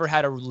 he's never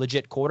had a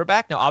legit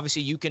quarterback. Now,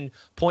 obviously, you can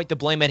point the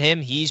blame at him.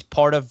 He's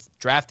part of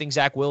drafting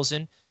Zach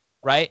Wilson,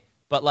 right?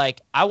 But,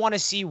 I want to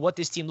see what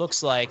this team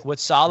looks like with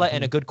Saleh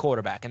and a good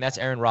quarterback, and that's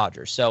Aaron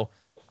Rodgers. So,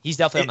 he's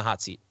definitely on the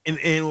hot seat. And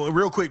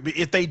real quick,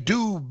 if they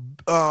do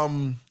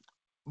bum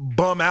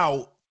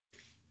out,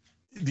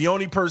 the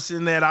only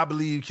person that I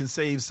believe can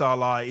save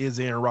Saleh is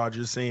Aaron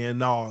Rodgers saying,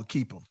 no,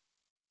 keep him.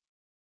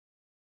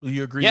 Will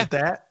you agree with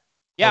that?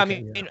 Yeah,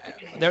 okay,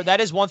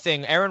 that is one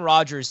thing. Aaron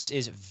Rodgers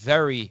is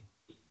very,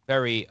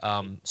 very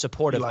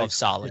supportive of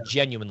Saleh,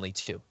 genuinely,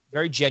 too.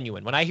 Very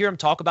genuine. When I hear him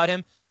talk about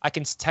him, I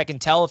can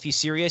tell if he's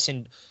serious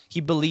and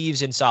he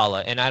believes in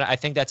Saleh, and I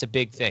think that's a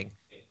big thing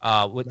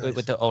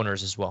with the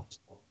owners as well.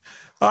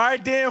 All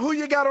right, Dan, who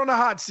you got on the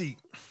hot seat?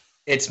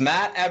 It's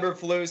Matt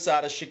Eberflus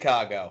out of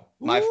Chicago.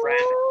 My friend,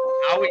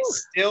 how he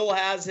still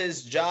has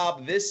his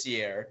job this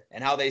year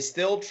and how they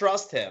still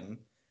trust him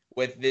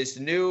with this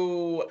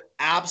new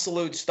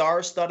absolute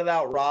star-studded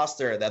out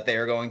roster that they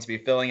are going to be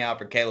filling out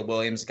for Caleb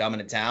Williams coming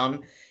to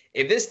town.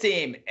 If this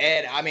team,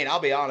 and I'll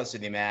be honest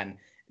with you, man,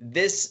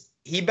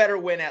 he better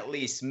win at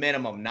least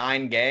minimum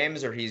 9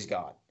 games or he's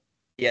gone.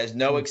 He has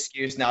no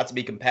excuse not to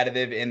be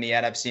competitive in the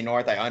NFC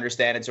North. I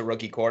understand it's a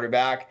rookie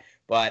quarterback,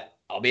 but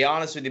I'll be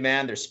honest with you,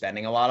 man, they're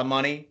spending a lot of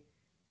money,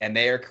 and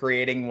they are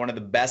creating one of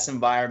the best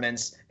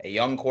environments a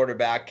young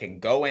quarterback can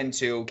go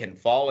into, can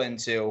fall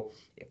into.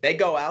 If they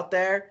go out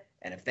there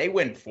and if they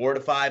win 4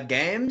 to 5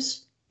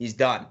 games, he's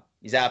done.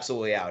 He's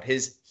absolutely out.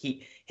 His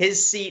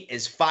seat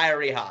is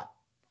fiery hot.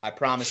 I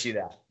promise you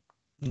that.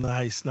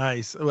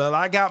 Nice. Well,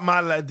 I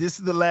got this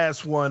is the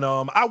last one.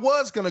 I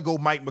was going to go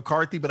Mike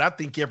McCarthy, but I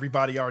think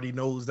everybody already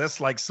knows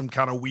that's like some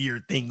kind of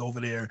weird thing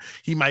over there.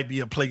 He might be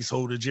a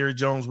placeholder. Jerry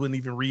Jones wouldn't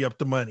even re-up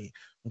the money.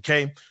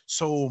 Okay.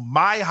 So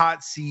my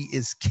hot seat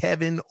is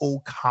Kevin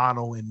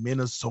O'Connell in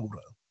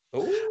Minnesota.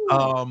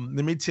 Let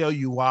me tell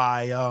you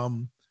why.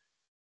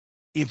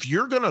 If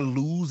you're going to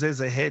lose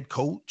as a head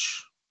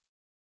coach,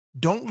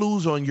 don't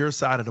lose on your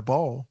side of the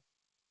ball.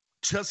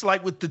 Just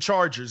like with the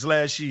Chargers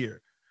last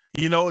year.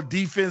 You know,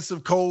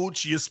 defensive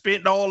coach, you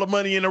spent all the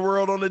money in the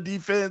world on the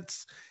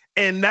defense,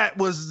 and that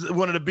was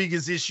one of the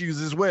biggest issues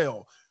as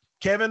well.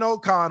 Kevin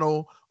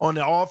O'Connell on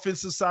the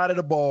offensive side of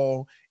the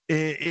ball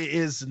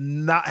has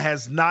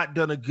not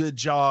done a good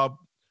job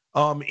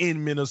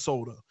in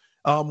Minnesota.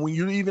 When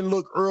you even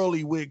look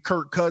early with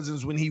Kirk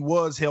Cousins when he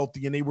was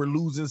healthy and they were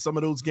losing some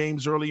of those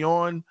games early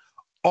on,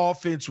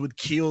 offense would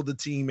kill the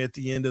team at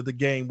the end of the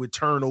game with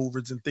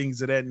turnovers and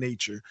things of that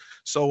nature.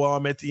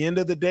 So at the end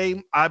of the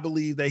day, I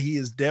believe that he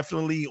is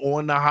definitely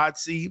on the hot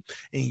seat,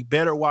 and he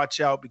better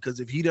watch out, because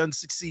if he doesn't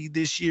succeed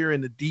this year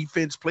and the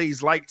defense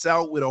plays lights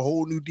out with a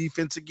whole new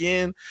defense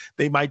again,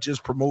 they might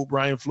just promote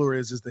Brian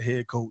Flores as the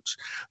head coach.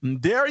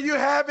 And there you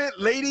have it,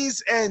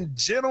 ladies and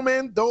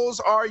gentlemen. Those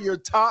are your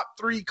top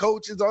 3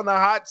 coaches on the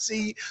hot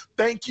seat.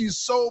 Thank you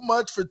so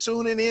much for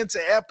tuning in to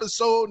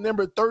episode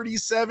number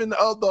 37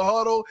 of The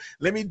Huddle.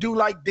 Let me do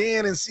like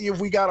Dan and see if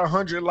we got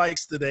 100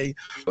 likes today.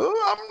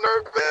 Oh, I'm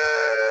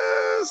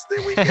nervous.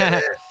 Did we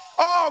get it?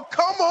 Oh,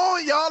 come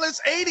on, y'all.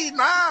 It's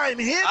 89.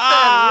 Hit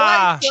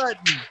that like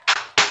button.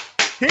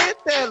 Hit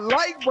that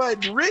like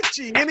button.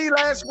 Richie, any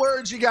last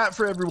words you got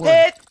for everyone?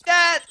 Hit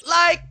that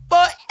like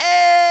button.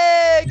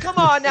 Hey, come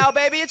on now,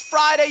 baby. It's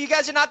Friday. You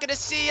guys are not going to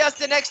see us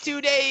the next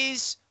 2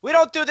 days. We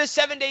don't do this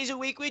 7 days a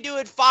week. We do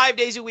it 5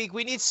 days a week.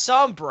 We need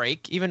some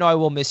break, even though I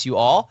will miss you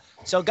all.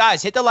 So,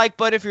 guys, hit the like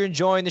button if you're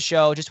enjoying the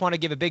show. Just want to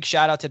give a big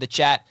shout out to the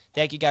chat.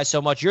 Thank you guys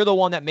so much. You're the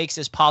one that makes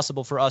this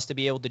possible for us to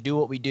be able to do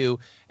what we do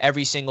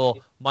every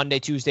single Monday,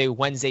 Tuesday,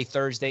 Wednesday,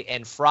 Thursday,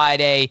 and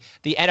Friday.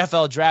 The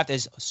NFL draft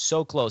is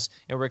so close,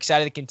 and we're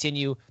excited to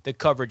continue the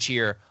coverage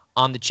here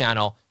on the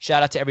channel.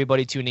 Shout out to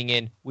everybody tuning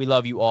in. We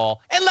love you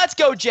all. And let's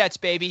go Jets,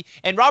 baby.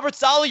 And Robert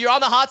Saleh, you're on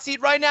the hot seat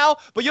right now,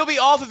 but you'll be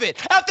off of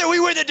it after we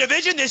win the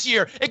division this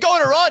year and go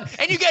on a run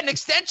and you get an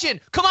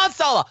extension. Come on,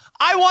 Saleh.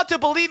 I want to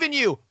believe in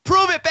you.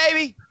 Prove it,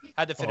 baby.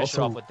 Had to finish it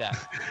off with that.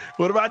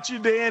 What about you,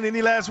 Dan?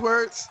 Any last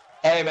words?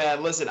 Hey,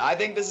 man, listen, I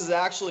think this is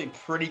actually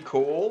pretty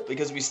cool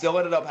because we still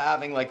ended up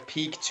having like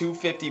peak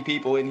 250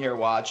 people in here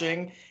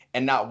watching,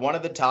 and not one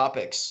of the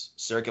topics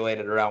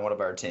circulated around one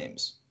of our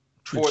teams.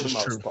 For the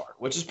most part,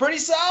 which is pretty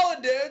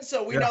solid, dude.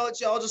 So we know that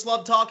y'all just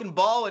love talking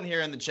ball in here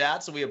in the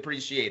chat, so we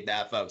appreciate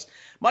that, folks.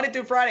 Monday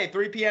through Friday,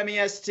 3 p.m.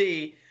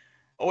 EST.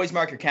 Always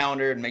mark your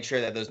calendar and make sure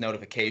that those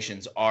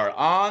notifications are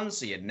on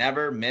so you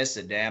never miss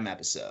a damn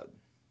episode.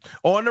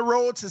 On the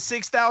road to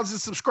 6,000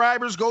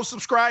 subscribers. Go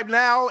subscribe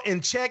now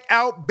and check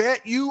out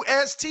BetUS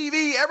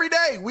TV every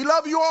day. We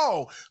love you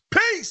all.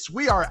 Peace.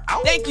 We are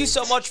out. Thank you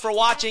so much for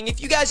watching. If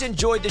you guys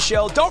enjoyed the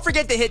show, don't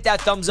forget to hit that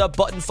thumbs up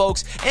button,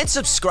 folks, and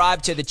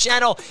subscribe to the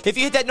channel. If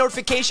you hit that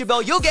notification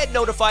bell, you'll get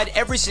notified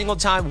every single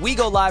time we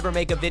go live or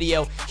make a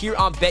video here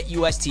on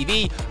BetUS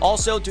TV.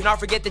 Also, do not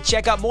forget to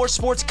check out more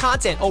sports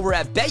content over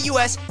at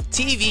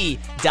BetUSTV.com.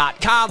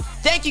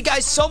 Thank you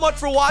guys so much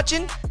for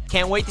watching.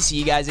 Can't wait to see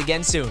you guys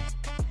again soon.